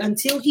strategy,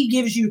 until he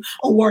gives you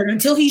a word,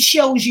 until he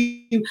shows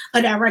you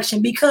a direction,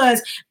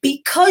 because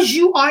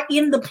you are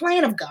in the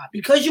plan of God,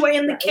 because you are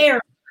in the care,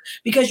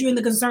 because you're in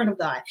the concern of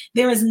God.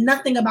 There is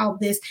nothing about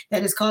this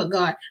that has caught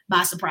God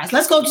by surprise.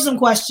 Let's go to some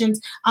questions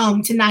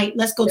tonight.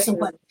 Let's go to some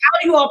questions. How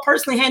do you all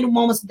personally handle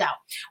moments of doubt?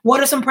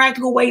 What are some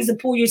practical ways to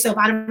pull yourself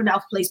out of a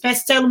doubtful place?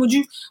 Pastor Taylor,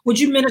 would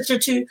you minister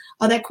to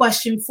that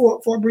question for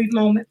a brief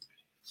moment?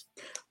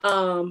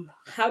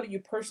 How do you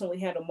personally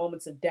handle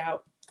moments of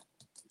doubt?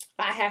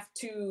 I have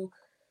to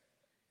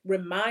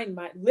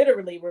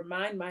literally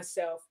remind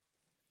myself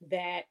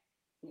that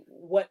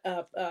what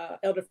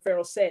Elder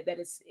Farrell said, that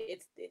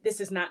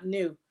this is not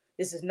new.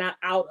 This is not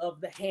out of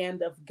the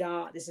hand of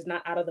God. This is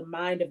not out of the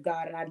mind of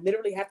God. And I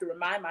literally have to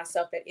remind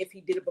myself that if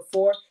he did it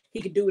before, he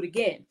could do it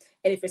again.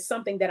 And if it's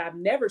something that I've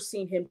never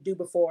seen him do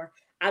before,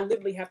 I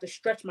literally have to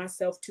stretch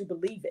myself to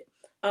believe it.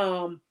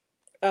 I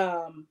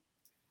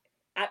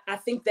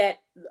think that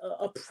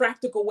a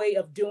practical way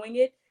of doing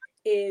it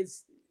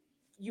is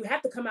you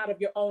have to come out of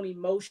your own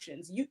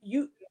emotions.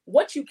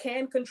 What you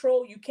can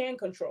control, you can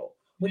control.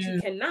 What you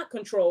cannot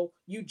control,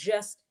 you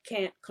just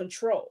can't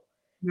control,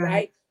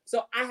 right?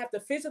 So I have to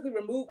physically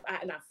remove,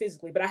 not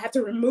physically, but I have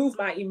to remove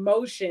my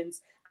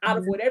emotions out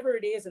of whatever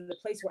it is in the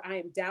place where I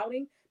am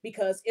doubting,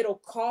 because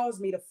it'll cause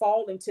me to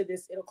fall into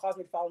this. It'll cause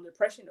me to fall into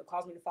depression. It'll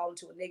cause me to fall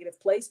into a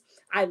negative place.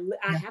 I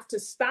have to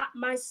stop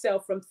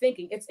myself from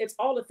thinking. It's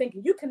all the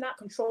thinking. You cannot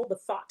control the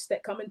thoughts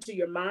that come into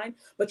your mind,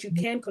 but you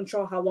can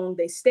control how long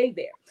they stay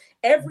there.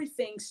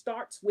 Everything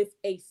starts with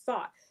a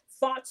thought.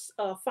 Thoughts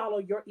follow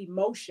your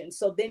emotions.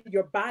 So then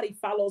your body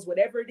follows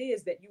whatever it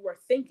is that you are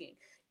thinking.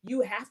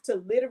 You have to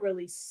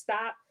literally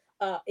stop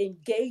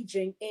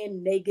engaging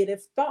in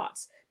negative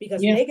thoughts,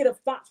 because negative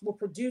thoughts will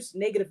produce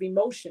negative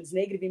emotions.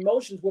 Negative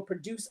emotions will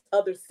produce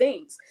other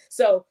things.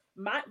 So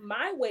my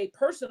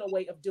personal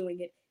way of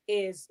doing it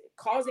is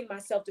causing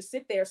myself to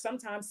sit there,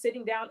 sometimes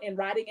sitting down and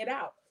writing it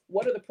out.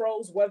 What are the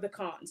pros? What are the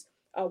cons?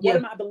 What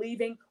am I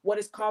believing? What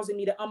is causing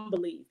me to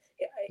unbelieve?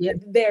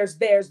 There's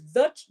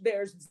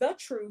the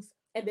truth,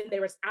 and then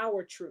there is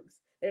our truth.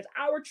 There's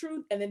our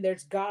truth, and then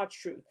there's God's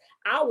truth.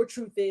 Our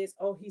truth is,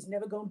 oh, he's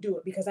never going to do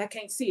it because I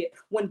can't see it.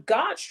 When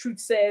God's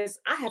truth says,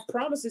 I have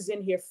promises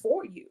in here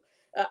for you.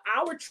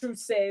 Our truth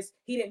says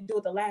he didn't do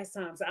it the last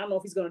time, so I don't know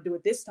if he's going to do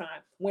it this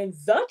time. When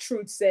the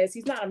truth says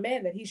he's not a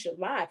man that he should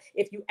lie.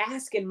 If you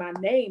ask in my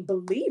name,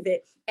 believe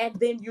it, and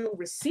then you'll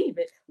receive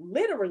it.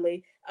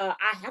 Literally, I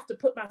have to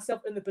put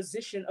myself in the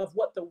position of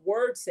what the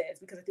word says,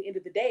 because at the end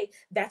of the day,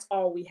 that's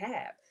all we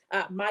have.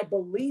 My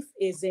belief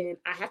is in,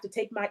 I have to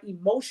take my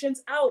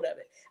emotions out of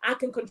it. I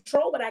can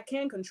control what I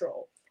can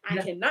control. I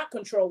cannot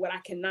control what I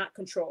cannot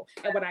control.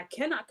 And what I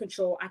cannot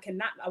control, I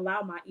cannot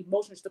allow my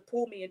emotions to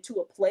pull me into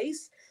a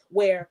place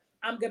where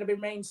I'm going to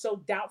remain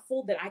so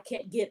doubtful that I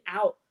can't get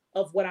out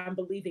of what I'm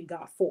believing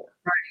God for.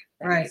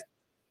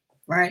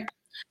 Right.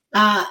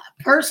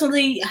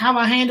 Personally, how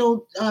I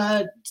handle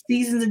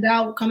seasons of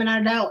doubt, coming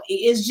out of doubt,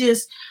 is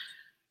just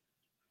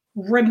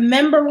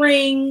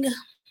remembering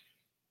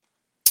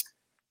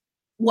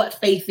what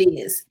faith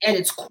is at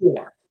its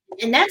core.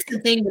 And that's the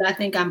thing that I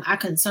think I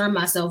concern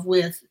myself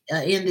with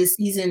in this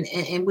season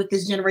and with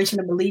this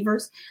generation of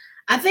believers.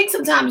 I think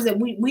sometimes that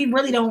we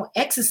really don't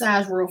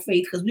exercise real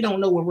faith because we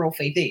don't know what real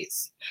faith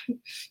is.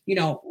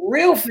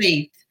 Real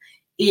faith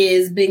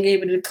is being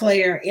able to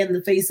declare in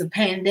the face of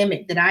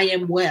pandemic that I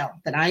am well,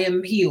 that I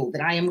am healed,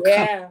 that I am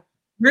covered.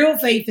 Real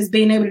faith is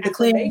being able to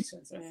declare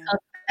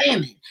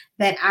famine,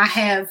 that I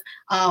have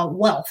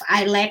wealth,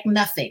 I lack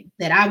nothing,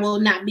 that I will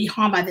not be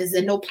harmed by this,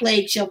 that no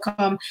plague shall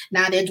come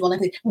now their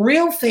dwelling.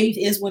 Real faith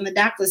is when the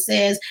doctor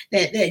says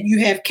that you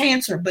have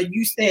cancer, but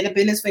you stand up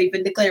in his faith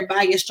and declare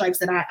by your stripes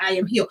that I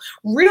am healed.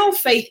 Real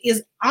faith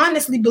is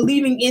honestly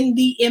believing in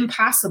the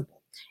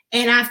impossible.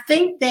 And I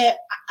think that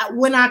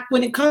when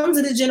it comes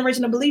to this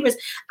generation of believers,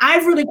 I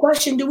really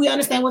question, do we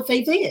understand what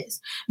faith is?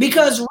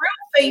 Because real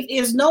faith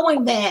is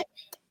knowing that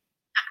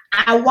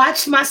I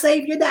watched my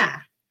Savior die,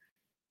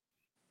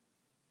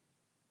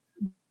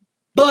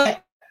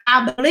 but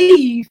I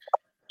believe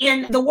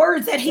in the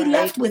words that he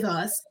left with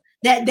us,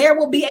 that there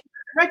will be a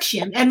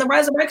resurrection, and the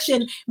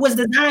resurrection was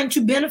designed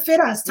to benefit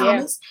us,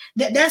 Thomas.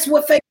 That's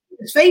what faith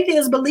is. Faith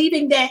is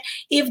believing that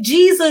if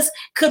Jesus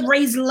could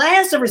raise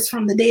Lazarus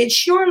from the dead,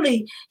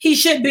 surely he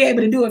should be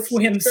able to do it for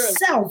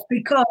himself,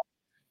 because,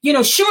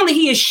 surely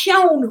he has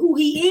shown who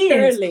he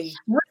is. Surely.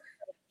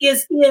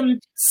 Is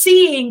in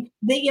seeing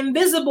the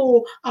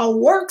invisible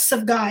works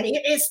of God.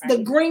 It's the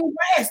green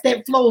grass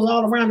that flows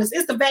all around us.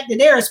 It's the fact that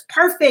there is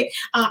perfect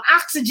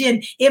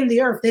oxygen in the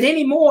earth, that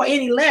any more,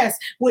 any less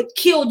would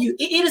kill you.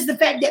 It is the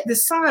fact that the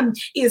sun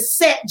is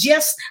set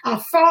just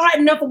far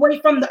enough away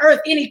from the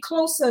earth. Any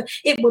closer,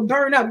 it would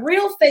burn up.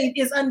 Real faith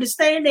is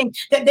understanding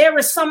that there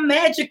is some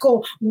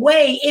magical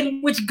way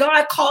in which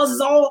God causes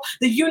all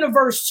the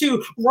universe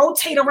to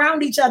rotate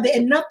around each other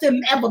and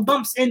nothing ever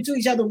bumps into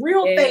each other.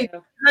 Real faith,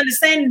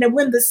 understanding that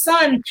when the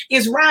sun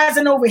is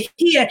rising over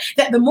here,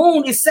 that the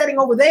moon is setting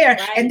over there,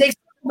 and they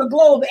the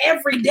globe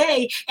every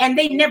day and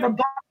they never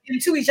bump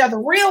into each other.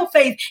 Real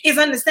faith is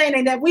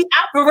understanding that we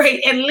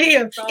operate and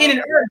live in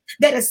an earth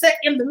that is set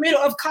in the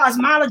middle of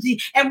cosmology,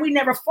 and we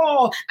never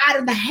fall out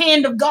of the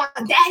hand of God.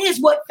 That is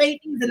what faith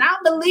is. And I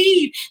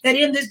believe that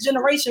in this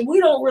generation, we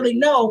don't really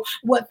know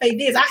what faith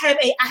is.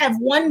 I have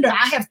wonder,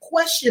 I have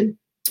question.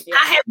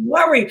 I have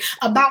worried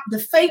about the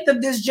faith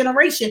of this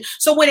generation.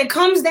 So when it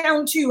comes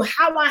down to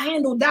how I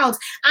handle doubts,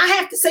 I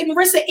have to say,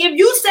 Marissa, if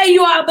you say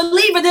you are a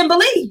believer, then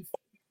believe.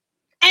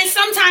 And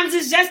sometimes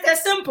it's just that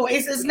simple.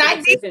 It's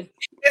not deep.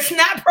 It's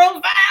not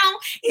profound.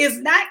 It's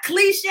not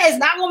cliche. It's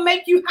not going to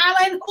make you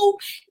holler and hoop.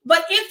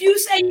 But if you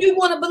say you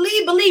want to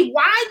believe, believe.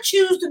 Why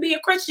choose to be a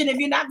Christian if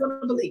you're not going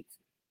to believe?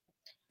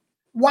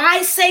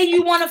 Why say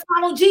you want to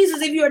follow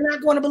Jesus if you are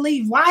not going to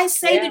believe? Why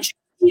say that you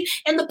believe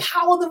in the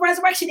power of the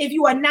resurrection if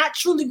you are not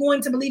truly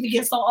going to believe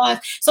against all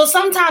odds? So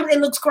sometimes it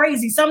looks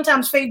crazy.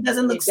 Sometimes faith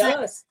doesn't look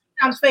sense.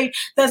 Sometimes faith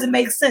doesn't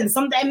make sense.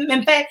 Sometimes,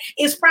 in fact,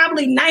 it's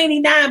probably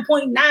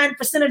 99.9%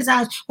 of the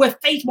times where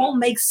faith won't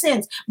make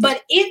sense.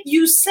 But if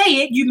you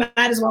say it, you might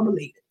as well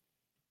believe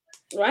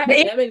it.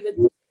 Right.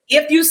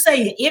 If you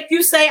say it, if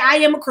you say I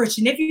am a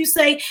Christian, if you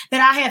say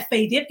that I have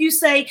faith, if you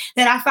say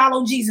that I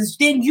follow Jesus,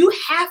 then you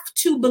have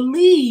to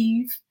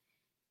believe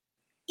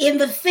in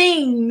the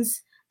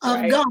things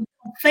of God.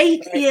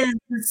 Faith is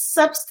the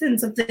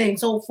substance of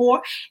things,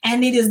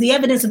 and it is the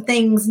evidence of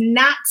things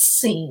not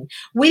seen.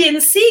 We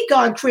didn't see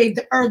God create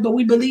the earth, but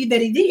we believe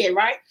that he did,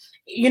 right?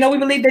 We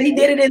believe that he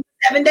did it in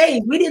 7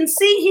 days. We didn't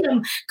see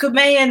him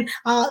command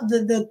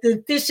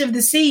the fish of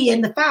the sea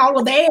and the fowl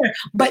of the air,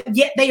 but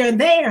yet they are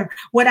there.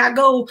 When I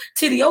go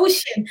to the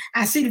ocean,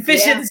 I see the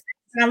fish of the sea.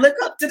 And I look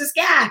up to the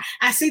sky,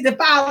 I see the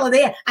fowl of the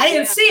air. I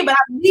didn't see it, but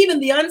I believe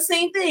in the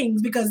unseen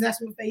things because that's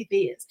what faith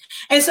is.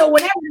 And so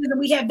whatever it is that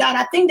we have done,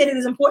 I think that it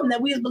is important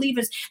that we as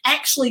believers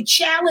actually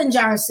challenge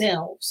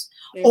ourselves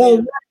on what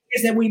it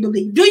is that we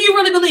believe. Do you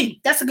really believe?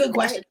 That's a good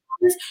question.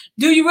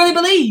 Do you really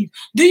believe?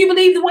 Do you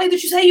believe the way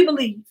that you say you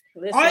believe?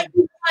 Are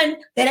you one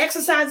that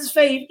exercises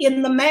faith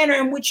in the manner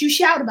in which you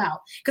shout about?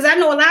 Because I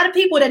know a lot of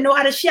people that know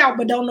how to shout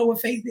but don't know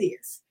what faith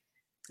is.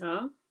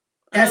 I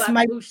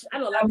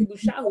know a lot of people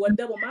shout who are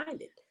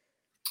double-minded.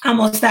 I'm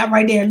going to stop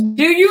right there.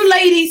 Do you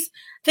ladies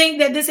think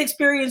that this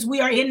experience we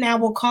are in now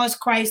will cause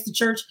Christ, the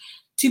church,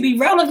 to be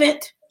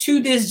relevant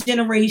to this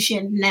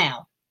generation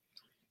now?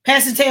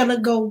 Pastor Taylor,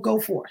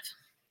 go forth.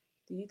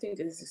 Do you think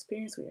that this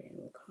experience we are in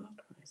will cause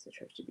Christ, the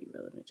church, to be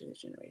relevant to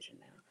this generation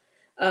now?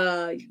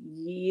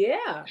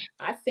 Yeah,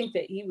 I think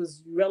that he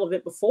was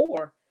relevant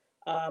before,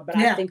 but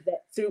I think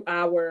that through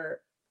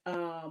our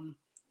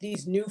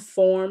these new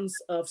forms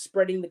of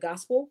spreading the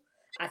gospel,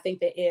 I think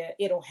that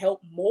it'll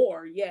help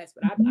more. Yes,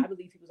 but I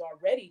believe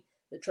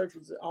the church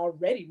was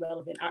already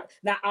relevant.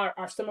 Now,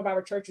 are some of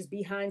our churches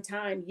behind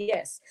time?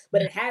 Yes,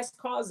 but it has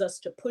caused us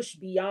to push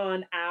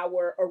beyond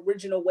our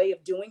original way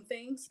of doing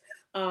things,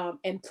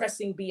 and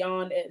pressing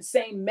beyond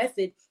same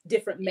method,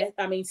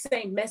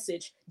 same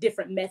message,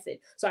 different method.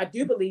 So I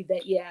do believe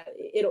that,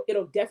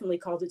 it'll definitely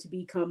cause it to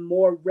become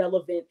more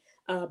relevant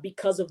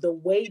because of the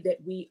way that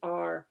we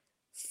are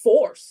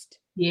forced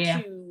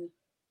to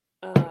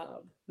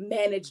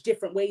manage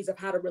different ways of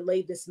how to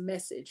relay this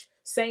message.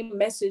 Same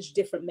message,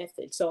 different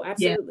method. So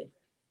absolutely.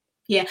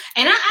 Yeah.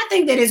 And I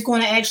think that it's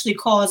going to actually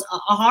cause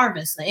a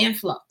harvest, an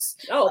influx.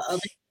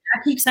 I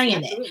keep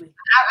saying that.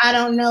 I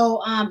don't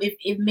know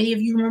if many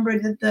of you remember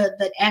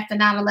the after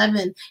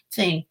 9/11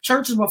 thing,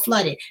 churches were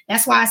flooded.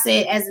 That's why I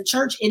said, as a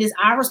church, it is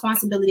our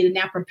responsibility to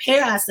now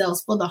prepare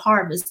ourselves for the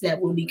harvest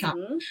that will be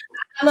coming.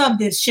 I love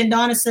this.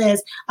 Shandana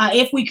says,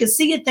 if we could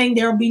see a thing,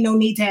 there will be no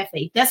need to have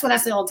faith. That's what I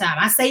say all the time.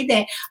 I say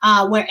that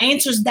where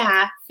answers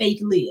die,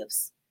 faith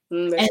lives.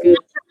 That's good.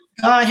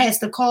 God has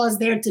to cause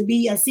there to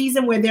be a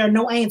season where there are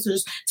no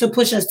answers to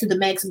push us to the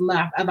maximum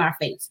of our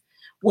faith.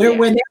 Where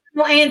there are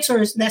no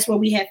answers, that's where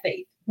we have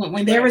faith.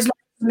 When there is no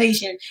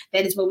explanation,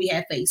 that is where we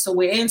have faith. So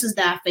where answers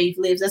die, faith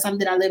lives. That's something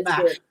that I live by.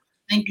 Good.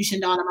 Thank you,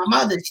 Shandana. My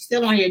mother, she's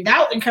still on here.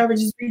 Doubt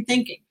encourages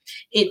rethinking.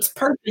 Its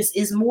purpose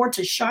is more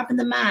to sharpen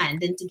the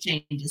mind than to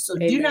change it. So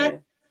do not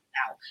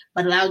doubt,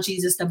 but allow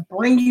Jesus to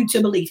bring you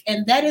to belief.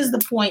 And that is the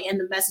point in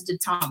the message of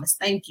Thomas.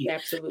 Thank you.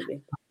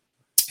 Absolutely.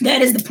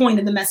 That is the point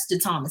of the message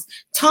of Thomas.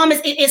 Thomas,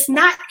 it's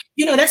not,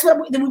 that's what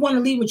we want to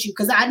leave with you,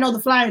 because I know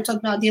the flyer talked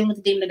about dealing with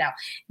the demon of doubt.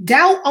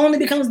 Doubt only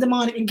becomes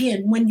demonic,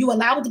 again, when you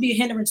allow it to be a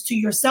hindrance to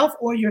yourself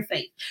or your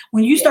faith.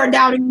 When you start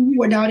doubting,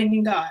 you are doubting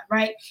in God,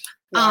 right?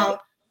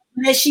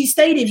 As she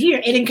stated here,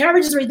 it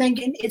encourages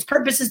rethinking. Its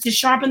purpose is to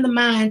sharpen the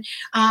mind,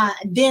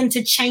 then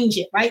to change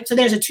it, right? So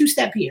there's a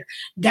two-step here.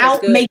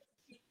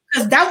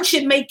 Because doubt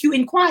should make you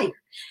inquire.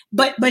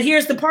 But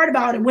here's the part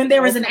about it. When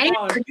there is an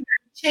answer, you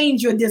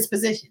change your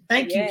disposition.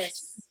 Thank you.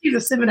 She's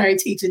a seminary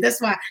teacher. That's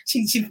why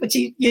she pulls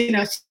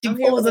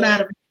it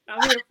out of it.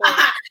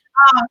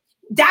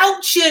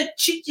 Doubt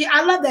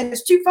I love that.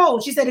 It's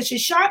twofold. She said it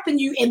should sharpen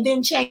you and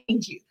then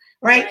change you,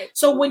 right?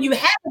 So when you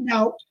have a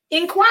doubt,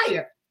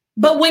 inquire.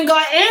 But when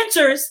God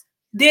answers,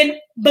 then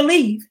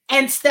believe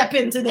and step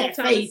into that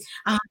faith.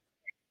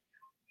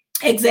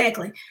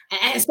 Exactly.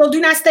 And so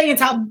do not stay in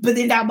doubt,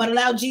 but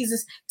allow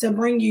Jesus to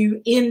bring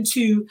you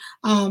into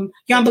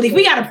your unbelief.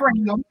 We gotta pray.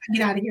 We gotta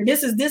get out of here.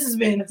 This has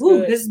been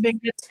good.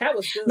 That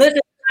was good. Listen,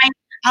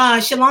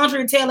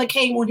 Shalandra Taylor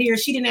came on here.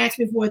 She didn't ask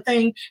me for a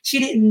thing. She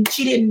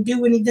didn't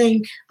do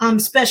anything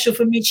special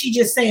for me. She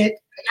just said,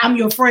 I'm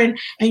your friend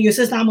and your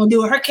sister. I'm gonna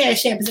do it. Her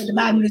Cash App is at the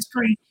bottom of the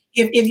screen.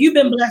 If you've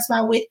been blessed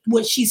by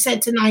what she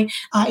said tonight,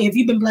 if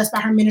you've been blessed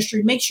by her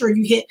ministry, make sure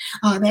you hit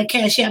that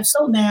Cash App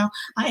so now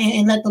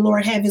and let the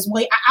Lord have his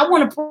way. I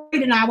want to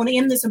pray tonight. I want to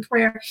end this in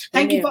prayer.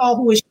 Thank you for all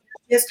who is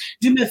this.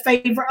 Do me a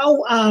favor.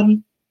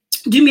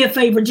 Do me a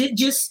favor.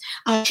 Just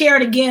share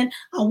it again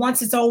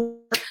once it's over.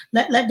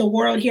 Let the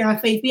world hear our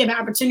faith. We have an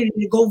opportunity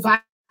to go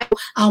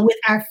viral with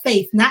our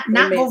faith. Not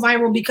go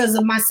viral because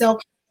of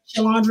myself.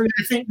 Shalandra,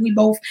 I think we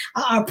both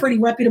are pretty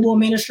reputable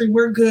ministry.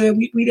 We're good.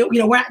 We don't,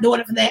 we're not doing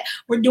it for that.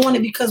 We're doing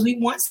it because we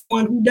want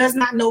someone who does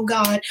not know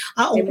God,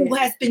 or who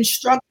has been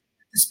struggling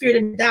with the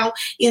spirit of doubt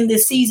in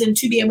this season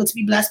to be able to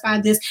be blessed by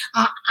this.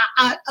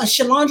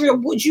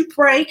 Shalandra, would you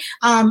pray?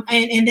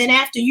 And then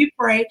after you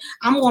pray,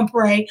 I'm going to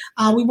pray.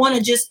 We want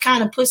to just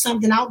kind of put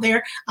something out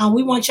there.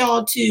 We want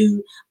y'all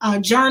to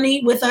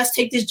journey with us,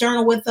 take this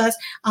journal with us.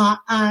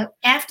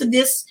 After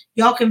this,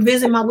 y'all can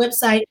visit my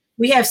website.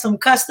 We have some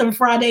custom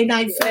Friday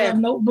night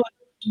notebooks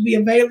to be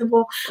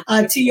available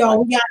to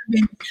y'all. We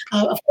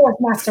got, of course,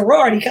 my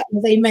sorority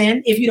colors,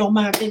 amen, if you don't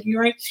mind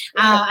figuring.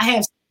 I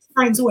have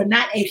friends who are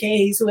not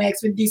AKAs who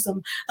asked me to do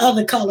some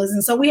other colors.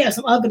 And so we have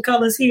some other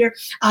colors here.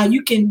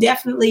 You can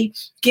definitely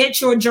get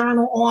your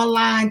journal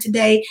online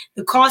today.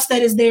 The cost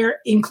that is there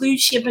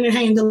includes shipping and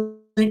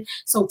handling.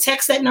 So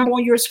text that number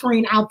on your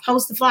screen. I'll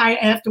post the flyer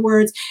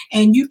afterwards,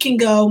 and you can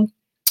go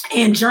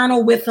and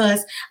journal with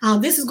us.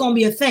 This is going to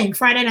be a thing.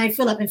 Friday Night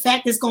Fill Up. In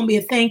fact, it's going to be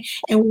a thing.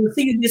 And we'll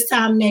see you this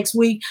time next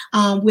week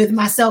with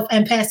myself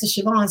and Pastor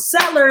Siobhan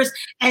Sellers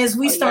as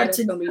we start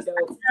to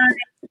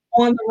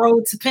on the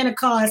road to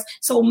Pentecost.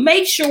 So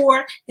make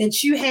sure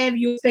that you have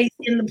your space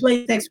in the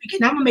place next week.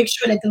 And I'm going to make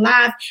sure that the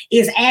live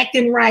is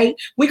acting right.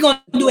 We're going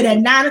to do it at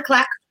 9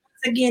 o'clock.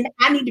 Again,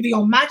 I need to be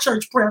on my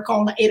church prayer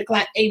call at 8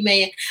 o'clock.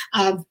 Amen.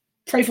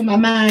 Pray for my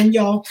mind,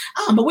 y'all.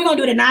 But we're going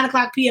to do it at 9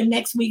 o'clock p.m.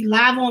 next week,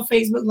 live on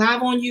Facebook,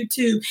 live on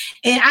YouTube.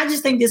 And I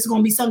just think this is going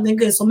to be something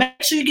good. So make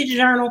sure you get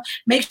your journal.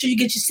 Make sure you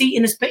get your seat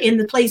in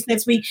the place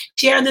next week.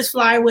 Share this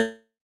flyer with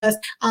us.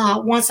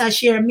 Once I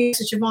share, me and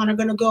Siobhan are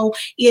going to go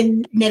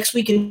in next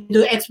week and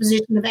do an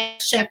exposition of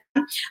Acts chapter.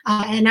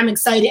 And I'm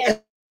excited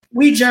as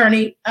we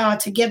journey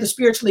together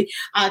spiritually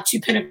to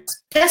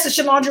Pentecost. Pastor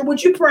Shalandra,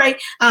 would you pray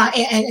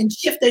and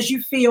shift as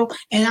you feel?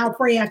 And I'll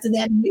pray after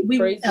that.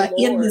 We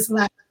end this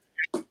live.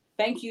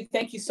 Thank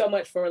you so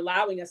much for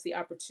allowing us the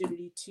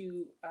opportunity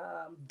to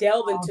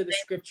delve into the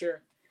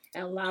scripture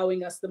and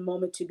allowing us the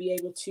moment to be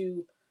able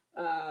to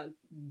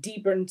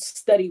deeper and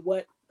study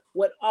what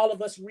all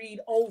of us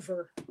read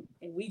over,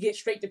 and we get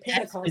straight to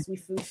Pentecost. We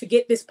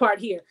forget this part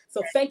here.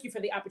 So thank you for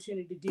the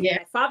opportunity to do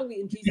that. Father,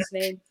 we in Jesus'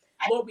 name,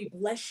 Lord, we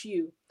bless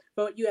you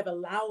for what you have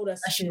allowed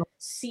us to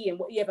see and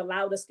what you have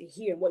allowed us to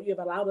hear and what you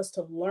have allowed us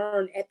to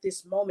learn at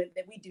this moment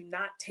that we do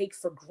not take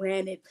for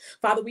granted.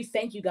 Father, we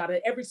thank you, God,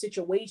 that every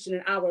situation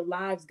in our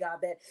lives, God,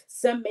 that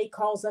some may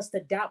cause us to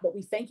doubt, but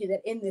we thank you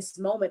that in this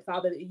moment,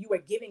 Father, that you are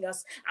giving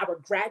us our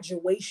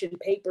graduation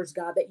papers,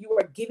 God, that you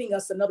are giving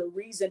us another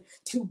reason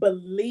to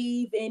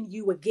believe in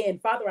you again.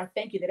 Father, I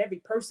thank you that every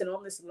person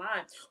on this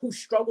line who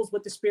struggles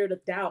with the spirit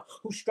of doubt,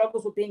 who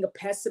struggles with being a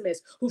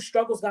pessimist, who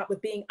struggles, God,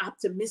 with being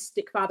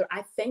optimistic, Father,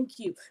 I thank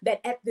you that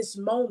at this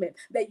moment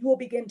that you will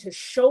begin to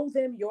show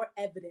them your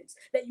evidence,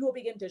 that you will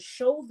begin to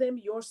show them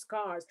your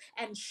scars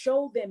and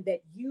show them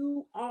that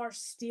you are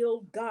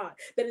still God,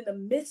 that in the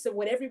midst of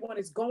what everyone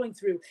is going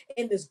through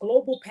in this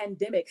global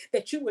pandemic,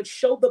 that you would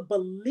show the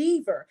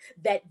believer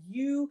that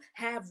you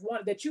have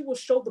won, that you will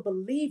show the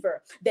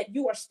believer that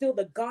you are still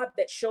the God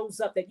that shows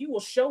up, that you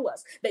will show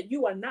us that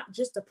you are not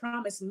just a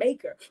promise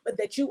maker, but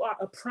that you are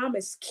a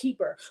promise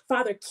keeper.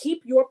 Father,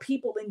 keep your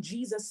people in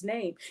Jesus'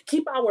 name.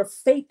 Keep our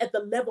faith at the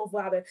level,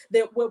 Father,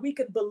 that where we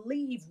can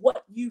believe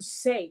what you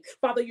say.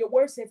 Father, your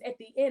word says at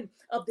the end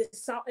of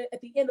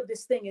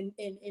this thing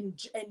in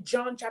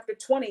John chapter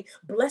 20,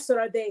 blessed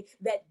are they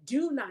that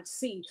do not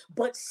see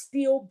but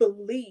still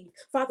believe.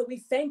 Father, we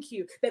thank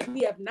you that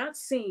we have not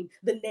seen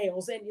the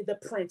nails and the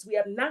prints. We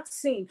have not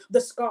seen the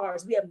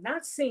scars. We have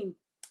not seen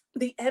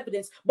the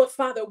evidence, but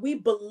Father, we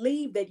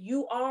believe that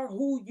you are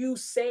who you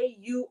say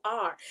you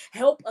are.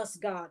 Help us,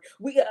 God.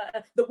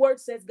 The word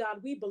says,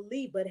 God, we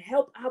believe, but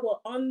help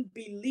our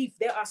unbelief.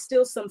 There are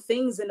still some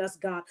things in us,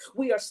 God.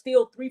 We are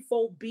still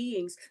threefold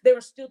beings. There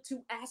are still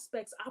two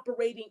aspects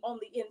operating on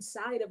the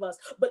inside of us,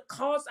 but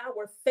cause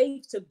our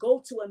faith to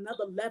go to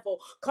another level.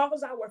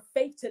 Cause our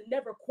faith to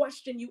never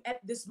question you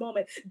at this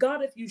moment.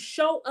 God, if you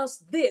show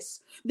us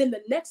this, then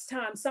the next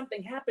time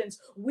something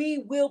happens, we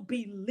will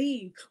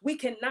believe. We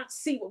cannot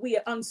see what we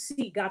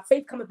unsee, God.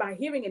 Faith cometh by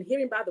hearing, and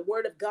hearing by the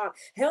word of God.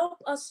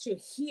 Help us to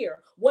hear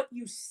what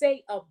you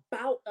say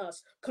about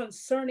us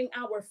concerning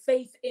our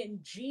faith.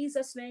 In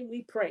Jesus' name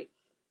we pray.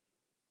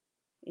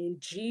 In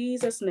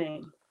Jesus'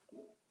 name.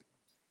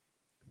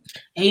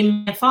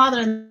 Amen.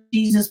 Father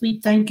Jesus,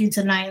 we thank you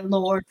tonight,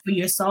 Lord, for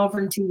your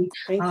sovereignty,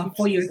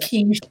 for your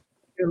kingship,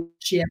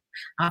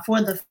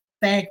 for the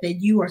fact that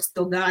you are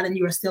still God and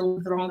you are still on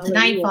the throne.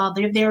 Tonight,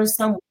 Father, if there is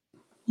someone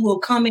who will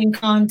come in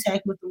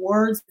contact with the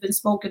words that have been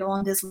spoken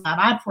on this live,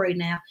 I pray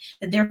now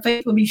that their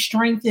faith will be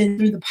strengthened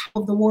through the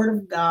power of the word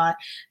of God.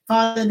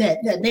 Father, that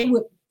they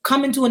would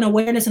come into an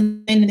awareness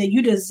and that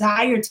you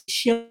desire to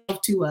show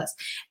to us.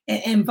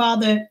 And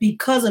Father,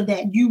 because of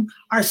that, you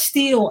are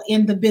still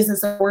in the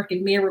business of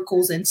working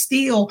miracles and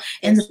still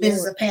in the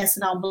business of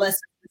passing out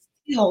blessings,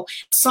 still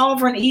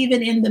sovereign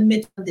even in the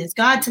midst of this.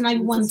 God, tonight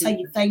we want to tell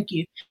you thank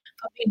you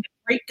for being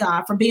a great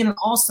God, for being an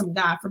awesome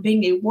God, for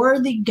being a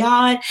worthy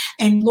God.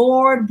 And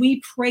Lord,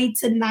 we pray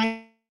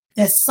tonight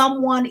that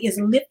someone is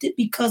lifted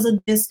because of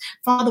this.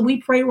 Father,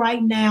 we pray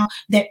right now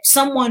that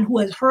someone who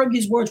has heard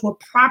these words will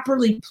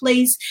properly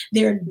place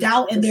their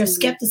doubt and their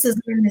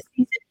skepticism in this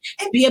season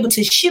and be able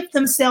to shift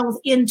themselves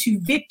into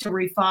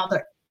victory,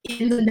 Father.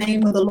 In the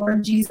name of the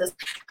Lord Jesus,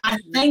 I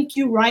thank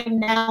you right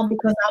now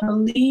because I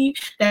believe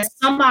that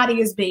somebody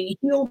is being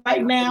healed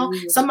right now.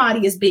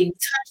 Somebody is being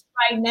touched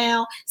right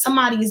now.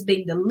 Somebody is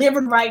being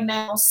delivered right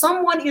now.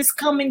 Someone is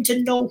coming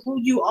to know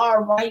who you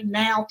are right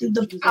now through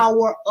the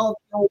power of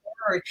your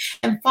word.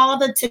 And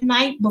Father,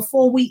 tonight,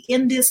 before we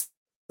end this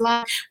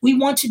life, we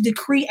want to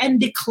decree and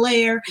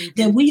declare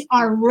that we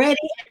are ready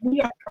and we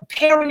are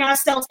preparing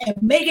ourselves and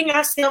making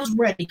ourselves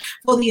ready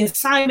for the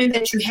assignment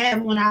that you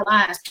have on our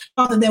lives.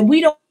 Father, that we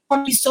don't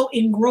want to be so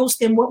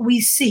engrossed in what we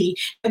see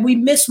that we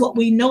miss what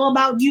we know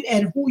about you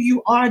and who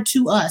you are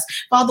to us.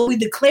 Father, we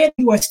declare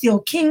you are still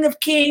King of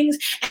Kings,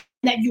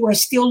 that you are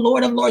still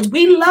Lord of Lords.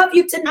 We love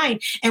you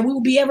tonight, and we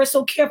will be ever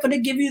so careful to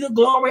give you the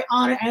glory,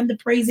 honor, and the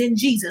praise in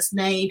Jesus'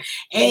 name.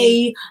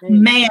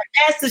 Amen.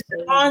 Pastor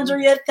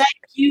Chandria, thank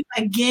you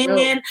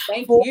again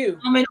for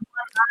coming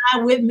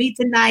on with me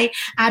tonight.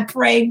 I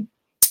pray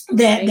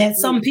that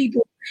some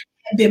people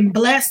have been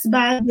blessed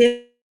by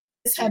this,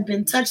 have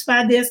been touched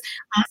by this.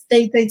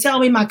 They tell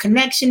me my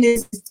connection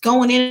is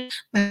going in,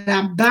 but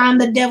I bind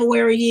the devil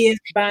where he is.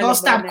 Don't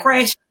stop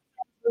crashing.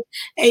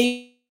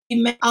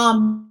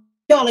 Amen.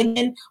 Y'all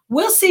again.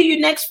 We'll see you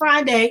next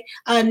Friday,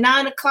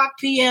 9:00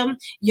 p.m.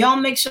 Y'all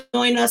make sure to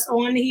join us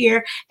on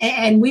here,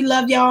 and we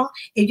love y'all.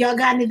 If y'all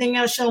got anything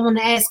else y'all want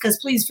to ask us,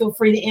 please feel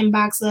free to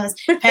inbox us.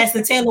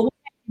 Pastor Taylor,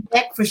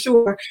 back for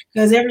sure,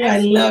 because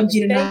everybody loved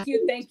you tonight.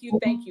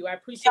 Thank you. I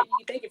appreciate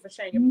you. Thank you for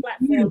sharing your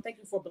platform. Thank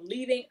you for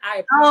believing.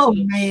 I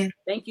appreciate it.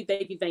 Thank you.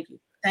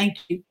 Thank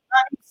you,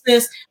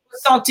 sis. We'll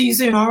talk to you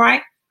soon. All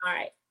right. All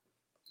right.